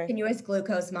 oh, a okay. continuous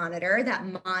glucose monitor,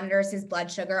 that monitors his blood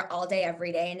sugar all day,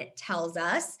 every day, and it tells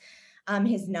us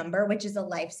his number, which is a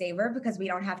lifesaver, because we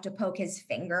don't have to poke his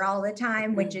finger all the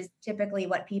time, which is typically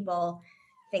what people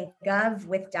think of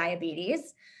with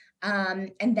diabetes.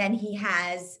 And then he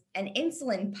has an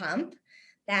insulin pump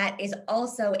that is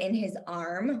also in his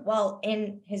arm. Well,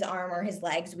 in his arm or his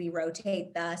legs, we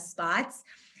rotate the spots.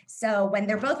 So when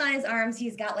they're both on his arms,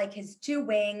 he's got like his two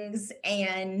wings.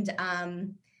 And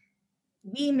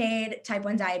we made type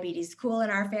 1 diabetes cool in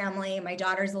our family. My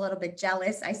daughter's a little bit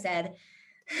jealous. I said,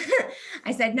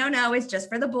 no, it's just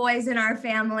for the boys in our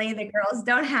family. The girls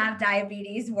don't have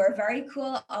diabetes. We're very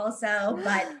cool also,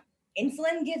 but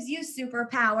insulin gives you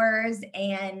superpowers,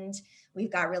 and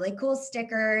we've got really cool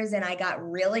stickers, and I got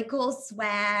really cool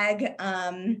swag.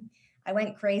 I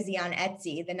went crazy on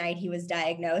Etsy the night he was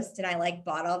diagnosed, and I like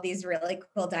bought all these really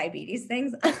cool diabetes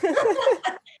things. But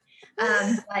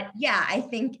yeah, I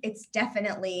think it's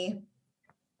definitely,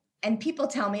 and people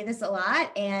tell me this a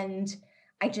lot, and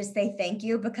I just say thank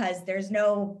you, because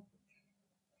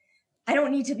I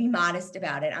don't need to be modest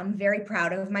about it. I'm very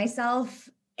proud of myself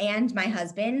and my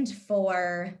husband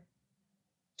for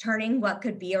turning what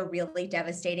could be a really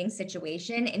devastating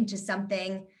situation into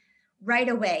something right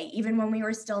away. Even when we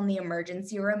were still in the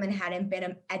emergency room and hadn't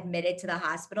been admitted to the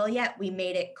hospital yet, we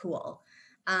made it cool.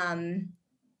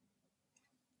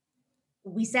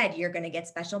 We said, you're going to get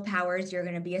special powers. You're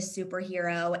going to be a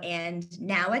superhero. And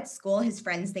now at school, his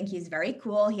friends think he's very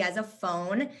cool. He has a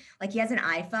phone, like he has an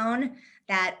iPhone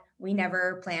that we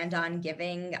never planned on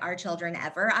giving our children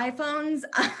ever iPhones.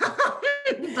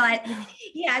 But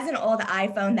he has an old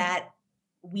iPhone that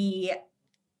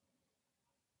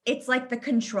it's like the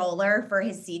controller for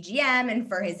his CGM and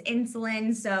for his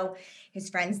insulin. So his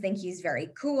friends think he's very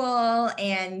cool.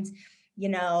 And, you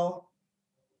know,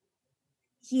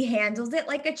 he handles it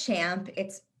like a champ.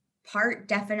 It's part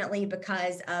definitely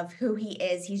because of who he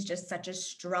is. He's just such a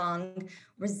strong,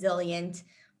 resilient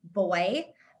boy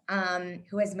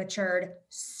who has matured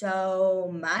so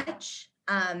much.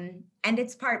 And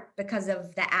it's part because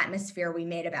of the atmosphere we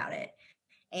made about it.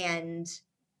 And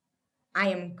I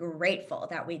am grateful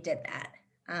that we did that.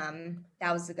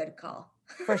 That was a good call.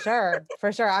 For sure.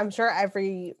 For sure. I'm sure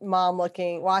every mom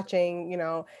watching,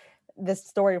 this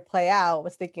story play out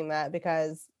was thinking that,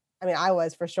 because I mean, I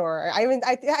was for sure. I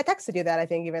texted you that, I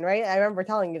think, even, right? I remember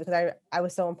telling you because I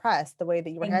was so impressed the way that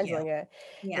you were Thank you. handling it.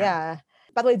 Yeah, Yeah.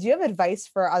 By the way, do you have advice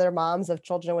for other moms of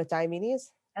children with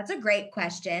diabetes? that's a great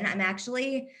question. I'm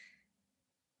actually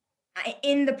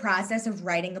in the process of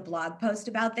writing a blog post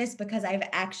about this because I've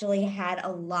actually had a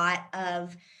lot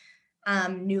of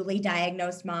newly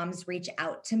diagnosed moms reach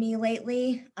out to me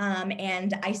lately.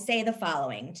 And I say the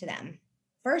following to them.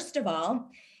 First of all,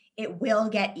 it will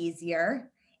get easier.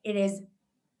 It is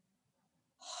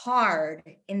hard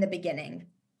in the beginning,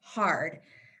 hard.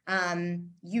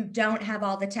 You don't have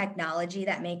all the technology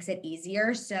that makes it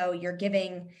easier. So you're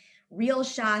giving real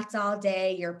shots all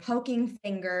day, you're poking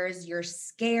fingers, you're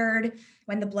scared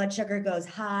when the blood sugar goes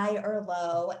high or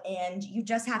low, and you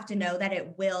just have to know that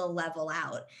it will level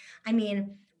out. I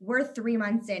mean, we're 3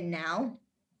 months in now.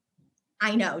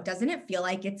 I know, doesn't it feel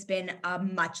like it's been a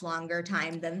much longer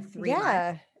time than 3 months?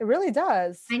 Yeah, it really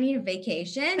does. I need a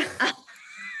vacation.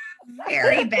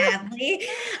 Very badly.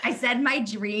 I said my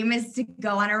dream is to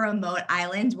go on a remote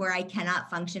island where I cannot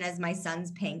function as my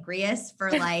son's pancreas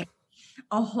for like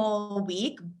a whole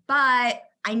week, but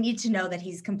I need to know that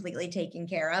he's completely taken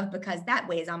care of because that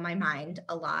weighs on my mind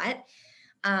a lot.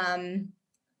 Um,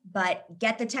 but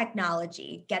get the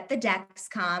technology, get the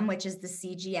Dexcom, which is the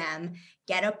CGM,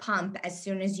 get a pump as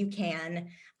soon as you can,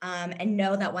 and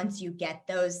know that once you get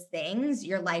those things,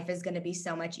 your life is going to be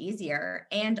so much easier.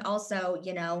 And also,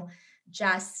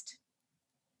 just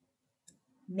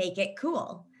make it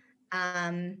cool.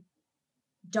 Um,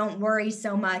 don't worry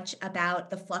so much about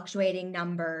the fluctuating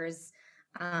numbers.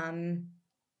 Um,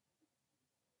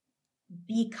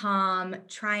 be calm,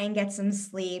 try and get some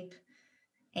sleep,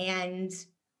 and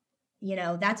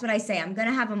that's what I say. I'm going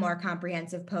to have a more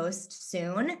comprehensive post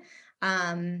soon.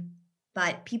 Um,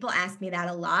 but people ask me that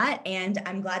a lot. And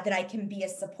I'm glad that I can be a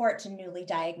support to newly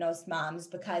diagnosed moms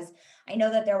because I know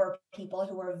that there were people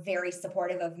who were very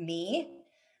supportive of me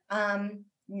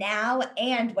now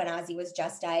and when Ozzy was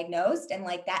just diagnosed. And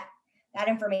like that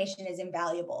information is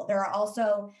invaluable. There are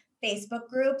also Facebook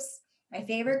groups. My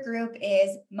favorite group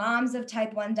is Moms of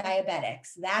Type 1 Diabetics.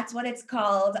 That's what it's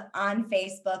called on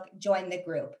Facebook. Join the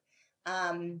group.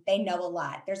 They know a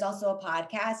lot. There's also a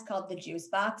podcast called the Juice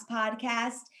Box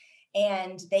Podcast,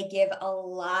 and they give a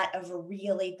lot of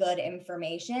really good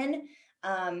information.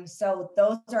 So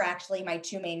those are actually my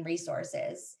two main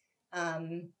resources,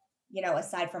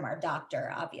 aside from our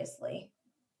doctor, obviously.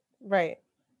 Right.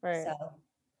 Right. So,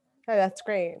 Oh, that's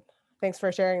great. Thanks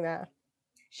for sharing that.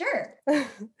 sure.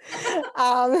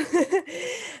 um,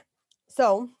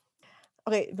 so,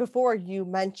 okay, before you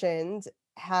mentioned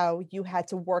how you had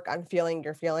to work on feeling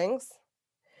your feelings.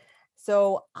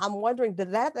 So I'm wondering,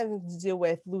 did that have anything to do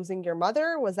with losing your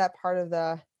mother? Was that part of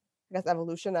the, I guess,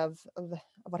 evolution of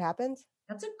what happened?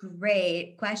 That's a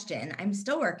great question. I'm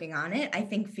still working on it. I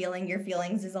think feeling your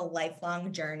feelings is a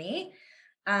lifelong journey.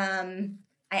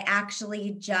 I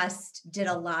actually just did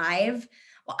a live.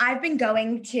 Well, I've been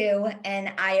going to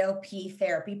an IOP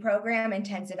therapy program,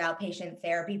 intensive outpatient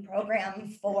therapy program,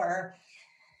 for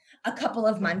a couple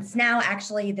of months now.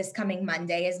 Actually, this coming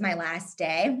Monday is my last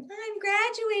day. I'm Oh,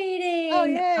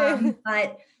 graduating. yay.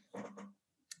 But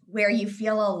where you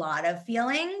feel a lot of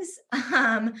feelings.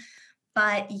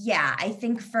 But yeah, I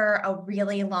think for a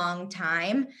really long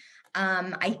time,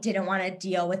 I didn't want to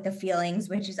deal with the feelings,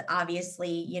 which is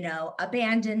obviously,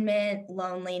 abandonment,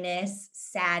 loneliness,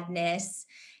 sadness,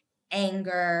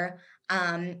 anger.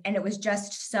 And it was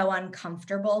just so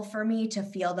uncomfortable for me to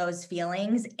feel those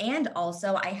feelings. And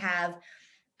also,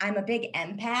 I'm a big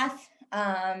empath.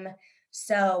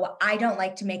 So I don't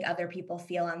like to make other people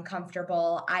feel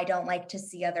uncomfortable. I don't like to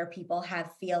see other people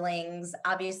have feelings.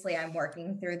 Obviously, I'm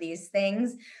working through these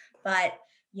things, but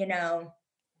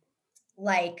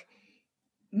like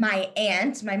my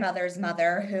aunt, my mother's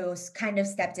mother, who's kind of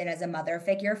stepped in as a mother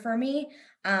figure for me,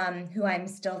 who I'm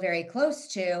still very close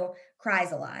to,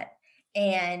 cries a lot.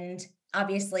 And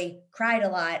obviously cried a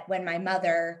lot when my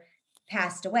mother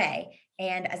passed away.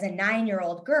 And as a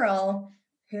 9-year-old girl,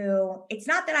 who it's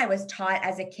not that I was taught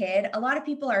as a kid, a lot of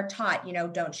people are taught,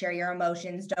 don't share your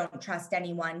emotions, don't trust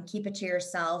anyone, keep it to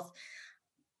yourself.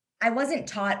 I wasn't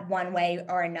taught one way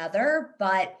or another,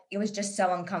 but it was just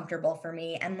so uncomfortable for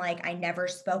me. And like, I never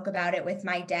spoke about it with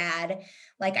my dad.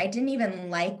 Like, I didn't even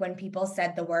like when people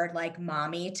said the word like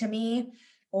mommy to me,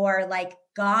 or like,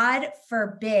 God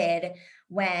forbid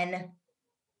when,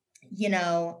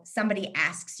 somebody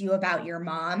asks you about your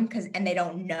mom and they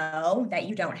don't know that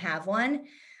you don't have one.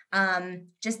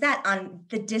 Just that on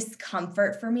the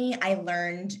discomfort for me, I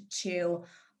learned to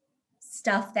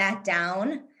stuff that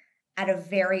down at a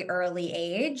very early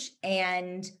age,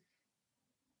 and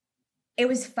it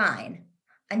was fine.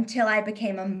 until I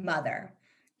became a mother.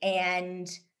 And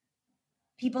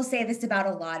people say this about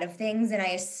a lot of things. And I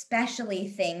especially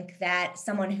think that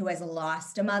someone who has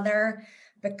lost a mother,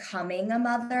 becoming a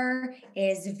mother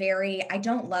is very, I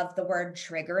don't love the word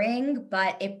triggering,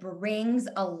 but it brings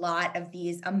a lot of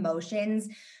these emotions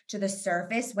to the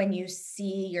surface when you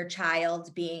see your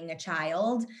child being a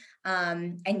child.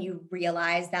 And you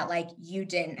realize that like you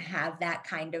didn't have that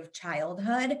kind of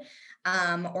childhood,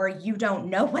 or you don't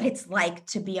know what it's like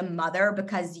to be a mother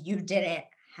because you didn't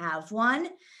have one.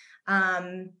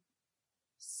 Um,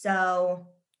 so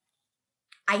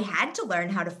I had to learn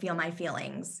how to feel my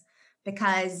feelings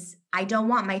because I don't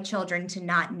want my children to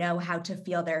not know how to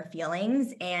feel their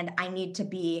feelings. And I need to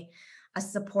be a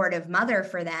supportive mother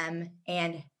for them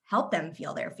and help them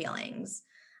feel their feelings.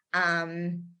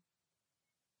 Um,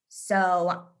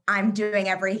 so I'm doing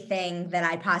everything that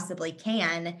I possibly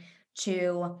can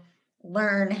to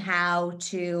learn how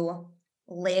to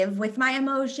live with my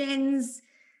emotions,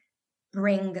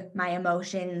 bring my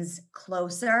emotions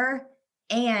closer,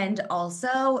 and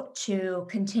also to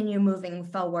continue moving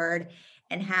forward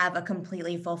and have a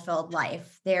completely fulfilled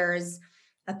life. There's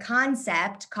a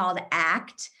concept called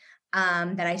ACT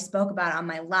that I spoke about on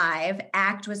my live.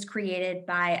 ACT was created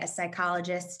by a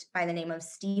psychologist by the name of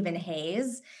Stephen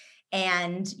Hayes,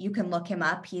 and you can look him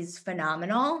up. He's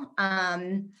phenomenal.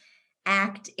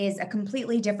 ACT is a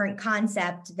completely different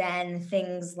concept than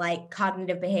things like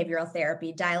cognitive behavioral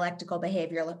therapy, dialectical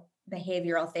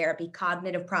behavioral therapy,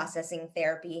 cognitive processing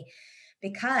therapy,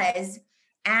 because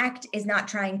ACT is not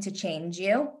trying to change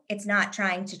you. It's not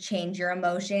trying to change your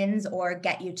emotions or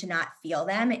get you to not feel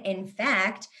them. In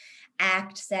fact,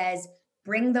 ACT says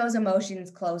bring those emotions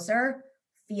closer,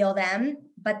 feel them,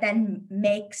 but then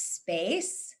make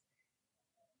space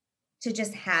to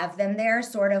just have them there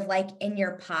sort of like in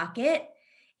your pocket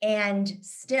and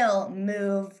still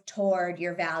move toward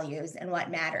your values and what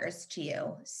matters to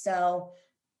you. So,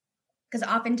 because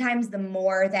oftentimes the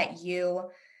more that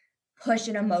you push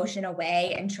an emotion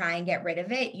away and try and get rid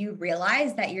of it, you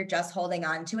realize that you're just holding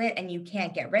on to it and you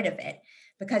can't get rid of it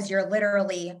because you're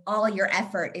literally all your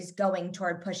effort is going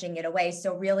toward pushing it away.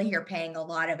 So, really, you're paying a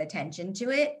lot of attention to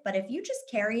it. But if you just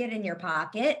carry it in your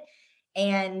pocket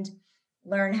and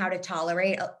learn how to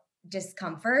tolerate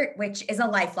discomfort, which is a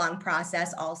lifelong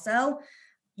process, also,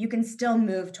 you can still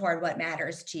move toward what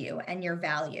matters to you and your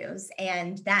values.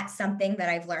 And that's something that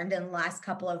I've learned in the last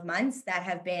couple of months that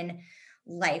have been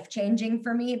life changing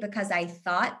for me because I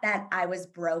thought that I was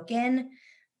broken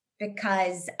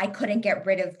because I couldn't get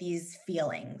rid of these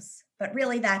feelings. But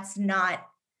really, that's not,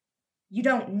 you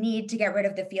don't need to get rid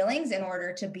of the feelings in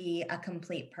order to be a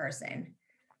complete person.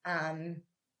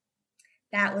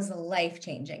 That was life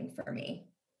changing for me.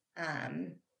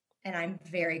 And I'm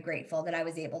very grateful that I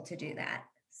was able to do that.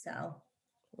 So,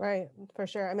 Right, for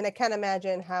sure. I mean, I can't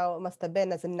imagine how it must have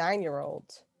been as a 9-year-old.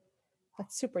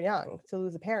 That's super young to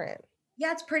lose a parent.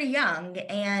 yeah, it's pretty young.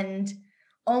 And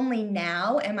only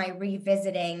now am I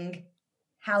revisiting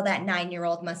how that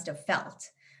 9-year-old must have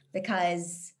felt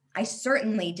because I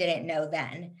certainly didn't know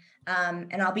then.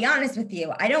 And I'll be honest with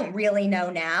you, I don't really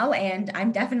know now. And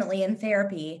I'm definitely in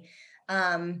therapy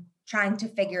trying to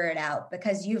figure it out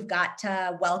because you've got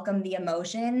to welcome the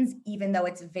emotions, even though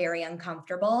it's very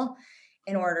uncomfortable,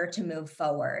 in order to move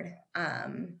forward.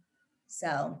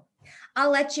 So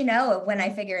I'll let you know when I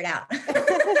figure it out.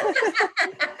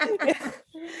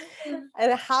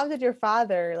 And how did your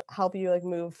father help you like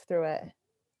move through it?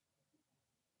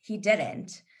 He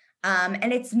didn't.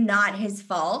 And it's not his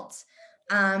fault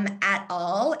at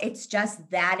all. It's just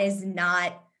that is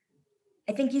not,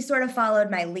 I think he sort of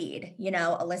followed my lead. You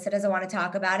know, Alyssa doesn't want to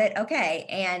talk about it. Okay.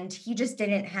 And he just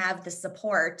didn't have the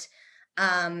support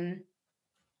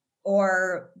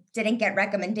or didn't get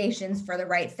recommendations for the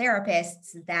right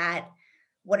therapists that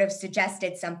would have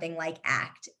suggested something like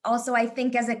ACT. Also, I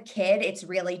think as a kid, it's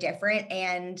really different.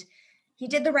 And he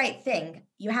did the right thing.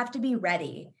 You have to be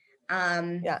ready.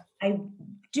 Yeah.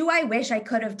 I wish I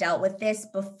could have dealt with this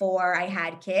before I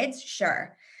had kids?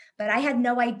 Sure. But I had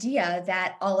no idea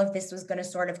that all of this was going to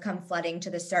sort of come flooding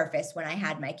to the surface when I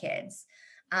had my kids.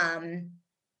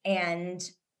 And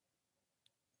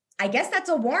I guess that's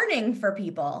a warning for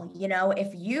people. You know,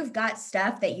 if you've got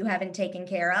stuff that you haven't taken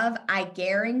care of, I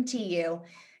guarantee you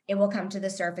it will come to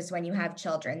the surface when you have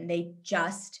children. They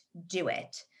just do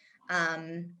it.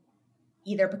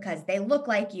 Either because they look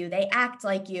like you, they act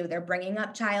like you, they're bringing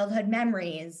up childhood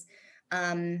memories.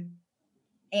 And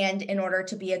in order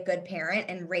to be a good parent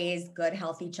and raise good,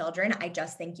 healthy children, I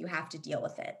just think you have to deal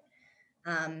with it.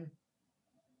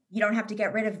 You don't have to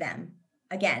get rid of them.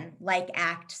 Again, like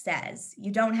ACT says,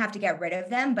 you don't have to get rid of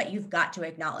them, but you've got to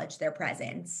acknowledge their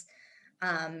presence.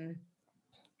 I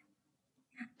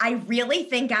really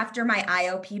think after my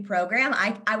IOP program,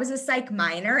 I was a psych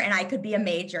minor and I could be a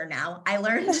major now. I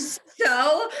learned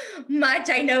so much.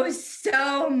 I know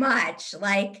so much.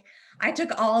 Like I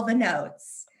took all the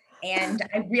notes and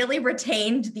I really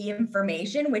retained the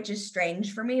information, which is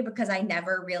strange for me because I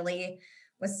never really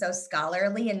was so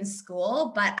scholarly in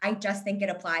school, but I just think it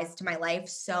applies to my life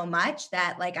so much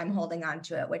that like I'm holding on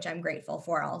to it, which I'm grateful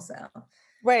for also.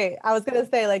 Right. I was gonna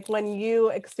say, like, when you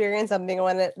experience something,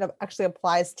 when it actually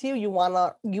applies to you,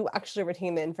 you actually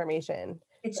retain the information.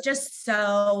 It's just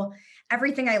so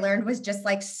everything I learned was just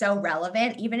like so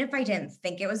relevant. Even if I didn't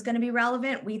think it was going to be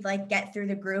relevant, we'd like get through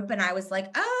the group and I was like,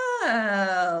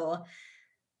 oh,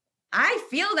 I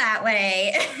feel that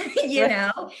way,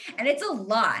 Right. and it's a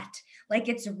lot. Like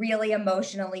it's really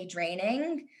emotionally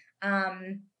draining.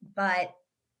 But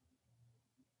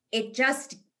it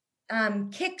just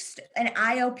kicks an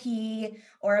IOP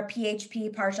or a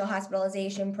PHP partial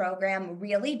hospitalization program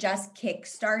really just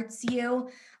kickstarts you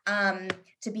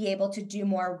to be able to do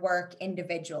more work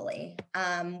individually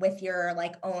with your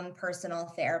like own personal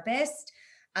therapist.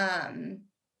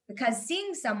 Because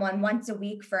seeing someone once a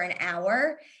week for an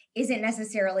hour isn't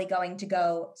necessarily going to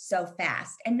go so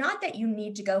fast. And not that you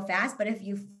need to go fast, but if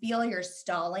you feel you're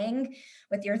stalling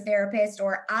with your therapist,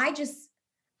 or I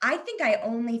think I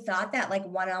only thought that like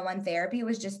one-on-one therapy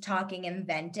was just talking and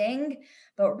venting,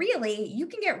 but really you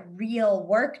can get real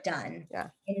work done Yeah.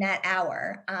 in that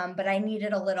hour. But I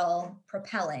needed a little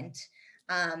propellant,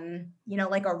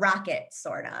 like a rocket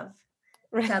sort of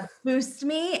Right. to boost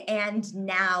me. And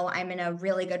now I'm in a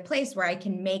really good place where I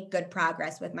can make good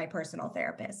progress with my personal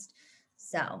therapist.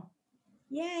 So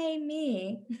yay,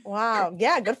 me. Wow.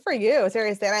 Yeah, good for you.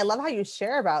 Seriously. And I love how you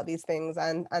share about these things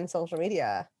on social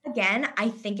media. Again, I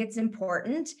think it's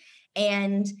important.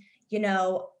 And, you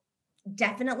know,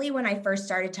 definitely when I first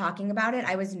started talking about it,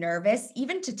 I was nervous,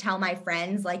 even to tell my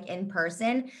friends like in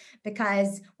person,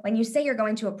 because when you say you're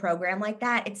going to a program like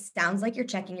that, it sounds like you're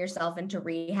checking yourself into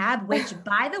rehab, which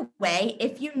by the way,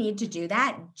 if you need to do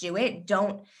that, do it.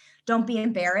 Don't be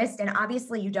embarrassed. And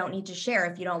obviously you don't need to share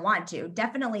if you don't want to.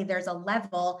 Definitely there's a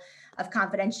level of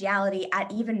confidentiality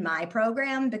at even my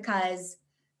program because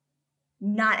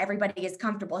not everybody is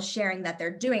comfortable sharing that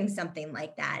they're doing something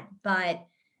like that. But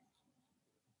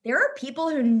there are people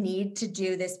who need to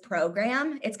do this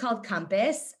program. It's called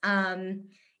Compass.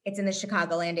 It's in the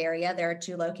Chicagoland area. There are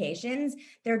 2 locations.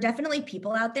 There are definitely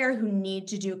people out there who need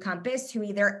to do Compass who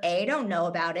either A, don't know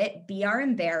about it, B, are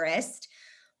embarrassed,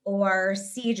 or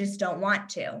C, just don't want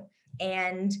to.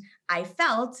 And I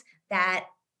felt that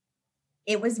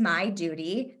it was my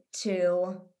duty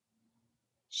to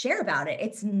share about it.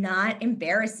 It's not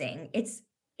embarrassing. It's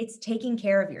taking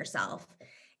care of yourself.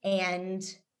 And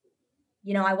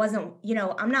I wasn't,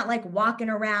 I'm not like walking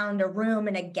around a room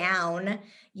in a gown,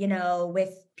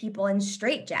 with people in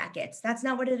straitjackets. That's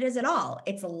not what it is at all.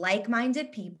 It's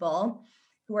like-minded people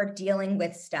who are dealing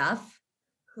with stuff,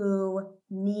 who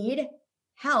need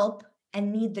help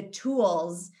and need the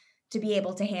tools to be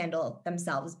able to handle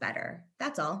themselves better.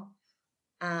 That's all.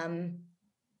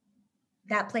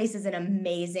 That place is an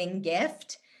amazing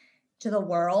gift to the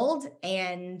world.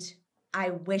 And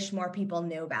I wish more people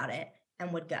knew about it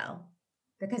and would go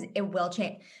because it will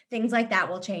change. Things like that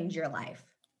will change your life.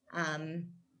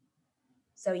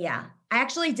 So yeah, I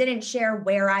actually didn't share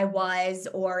where I was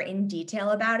or in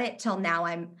detail about it till now.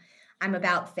 I'm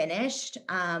about finished.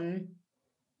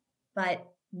 But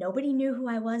nobody knew who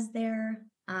I was there.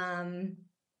 And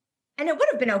it would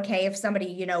have been okay if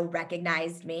somebody,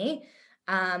 recognized me.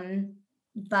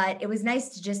 But it was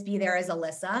nice to just be there as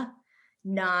Alyssa,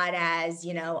 not as,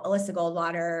 Alyssa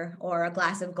Goldwater or a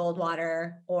glass of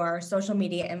Goldwater or social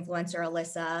media influencer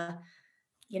Alyssa.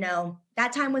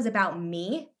 That time was about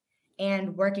me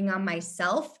and working on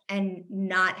myself and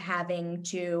not having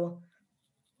to,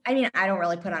 I mean, I don't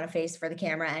really put on a face for the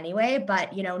camera anyway,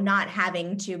 but, not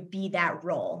having to be that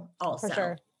role For also.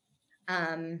 sure.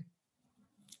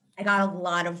 I got a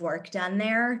lot of work done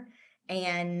there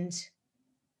and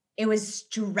it was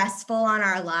stressful on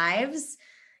our lives,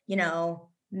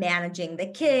 managing the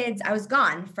kids. I was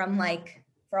gone from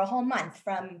for a whole month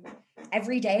from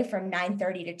every day from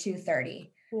 9:30 to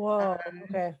 2:30. Whoa.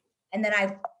 Okay. And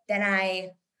then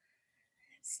I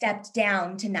stepped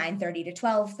down to 9:30 to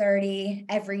 12:30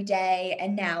 every day.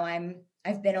 And now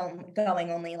I've been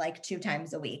going only like 2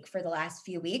 times a week for the last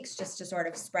few weeks just to sort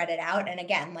of spread it out. And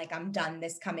again, like I'm done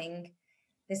this coming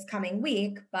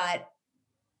week, but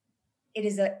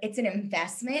it's an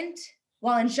investment.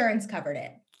 Well, insurance covered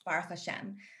it, Baruch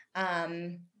Hashem.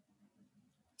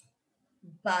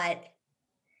 But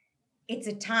it's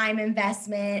a time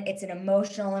investment, it's an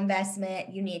emotional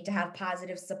investment. You need to have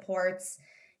positive supports,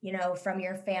 from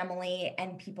your family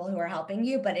and people who are helping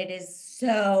you, but it is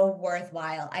so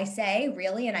worthwhile. I say,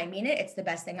 really, and I mean it, it's the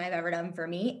best thing I've ever done for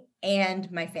me and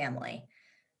my family.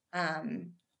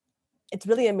 It's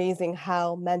really amazing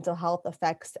how mental health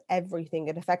affects everything.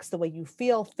 It affects the way you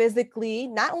feel physically,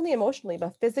 not only emotionally,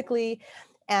 but physically.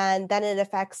 And then it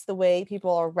affects the way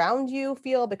people around you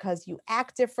feel because you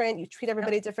act different, you treat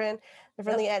everybody Yep.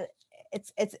 differently. Yep. And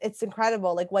it's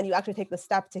incredible, like when you actually take the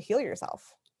step to heal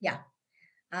yourself. Yeah.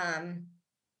 Um,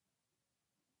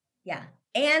 yeah.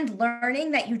 And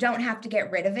learning that you don't have to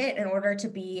get rid of it in order to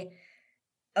be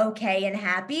okay and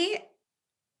happy,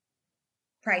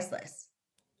 priceless.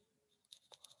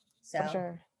 For So,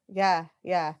 sure. Yeah,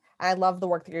 yeah. I love the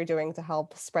work that you're doing to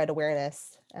help spread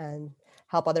awareness and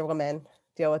help other women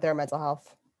deal with their mental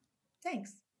health.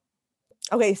 thanks.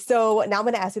 Okay, so now I'm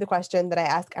going to ask you the question that I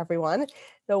ask everyone.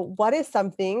 So, what is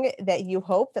something that you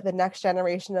hope that the next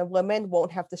generation of women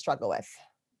won't have to struggle with?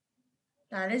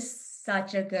 That is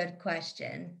such a good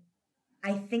question.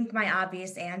 I think my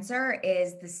obvious answer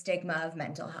is the stigma of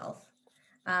mental health.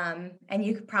 And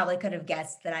you probably could have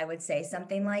guessed that I would say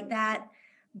something like that.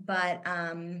 But,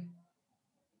 I'm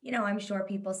sure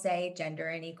people say gender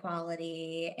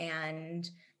inequality and,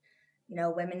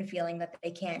 women feeling that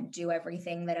they can't do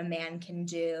everything that a man can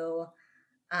do.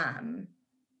 Um,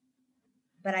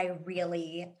 but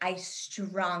I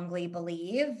strongly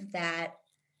believe that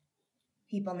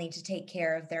people need to take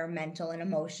care of their mental and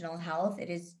emotional health. It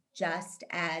is just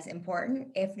as important,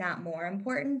 if not more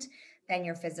important, than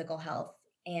your physical health.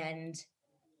 And,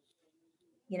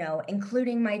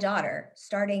 including my daughter,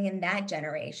 starting in that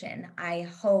generation, I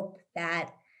hope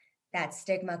that that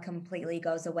stigma completely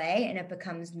goes away and it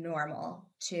becomes normal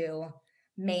to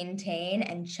maintain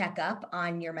and check up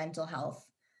on your mental health.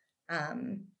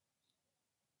 Um,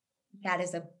 that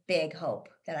is a big hope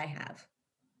that I have.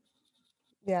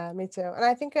 Yeah, me too. And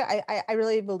I think I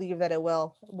really believe that it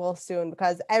will soon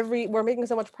because we're making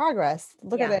so much progress.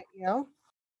 Look at Yeah. it.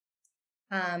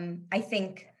 I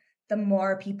think the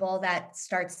more people that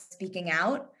start speaking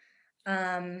out,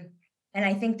 and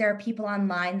I think there are people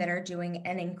online that are doing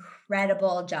an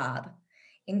incredible job,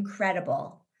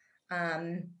 incredible.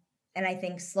 Um, and I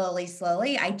think slowly,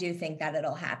 I do think that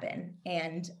it'll happen.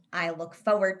 And I look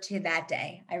forward to that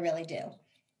day. I really do.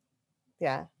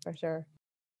 Yeah, for sure.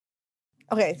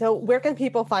 Okay, so where can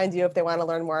people find you if they want to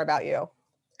learn more about you?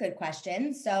 Good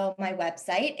question. So my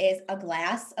website is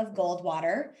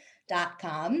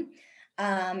aglassofgoldwater.com.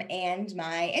 And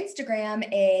my Instagram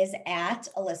is at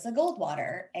Alyssa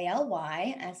Goldwater,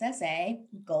 ALYSSA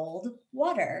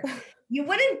Goldwater. You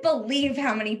wouldn't believe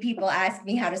how many people ask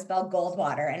me how to spell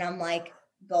Goldwater, and I'm like,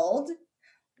 gold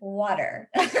water.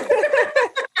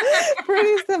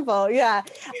 Pretty simple. Yeah.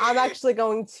 I'm actually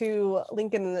going to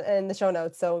link in the show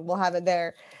notes, so we'll have it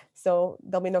there. So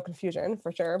there'll be no confusion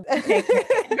for sure. Okay,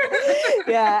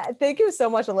 Yeah. Thank you so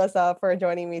much, Alyssa, for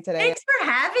joining me today. thanks for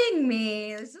having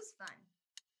me. This was fun.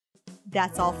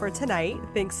 That's all for tonight.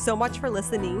 Thanks so much for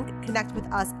listening. Connect with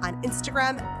us on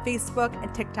Instagram, Facebook,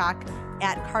 and TikTok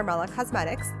at Carmela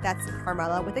Cosmetics. That's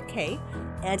Carmela with a K.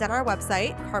 And on our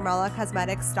website,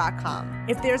 carmelacosmetics.com.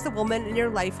 If there's a woman in your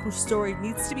life whose story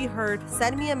needs to be heard,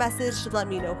 send me a message to let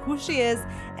me know who she is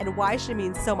and why she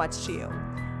means so much to you.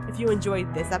 If you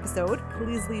enjoyed this episode,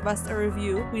 please leave us a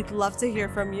review. We'd love to hear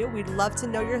from you. We'd love to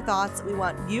know your thoughts. We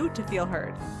want you to feel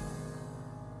heard.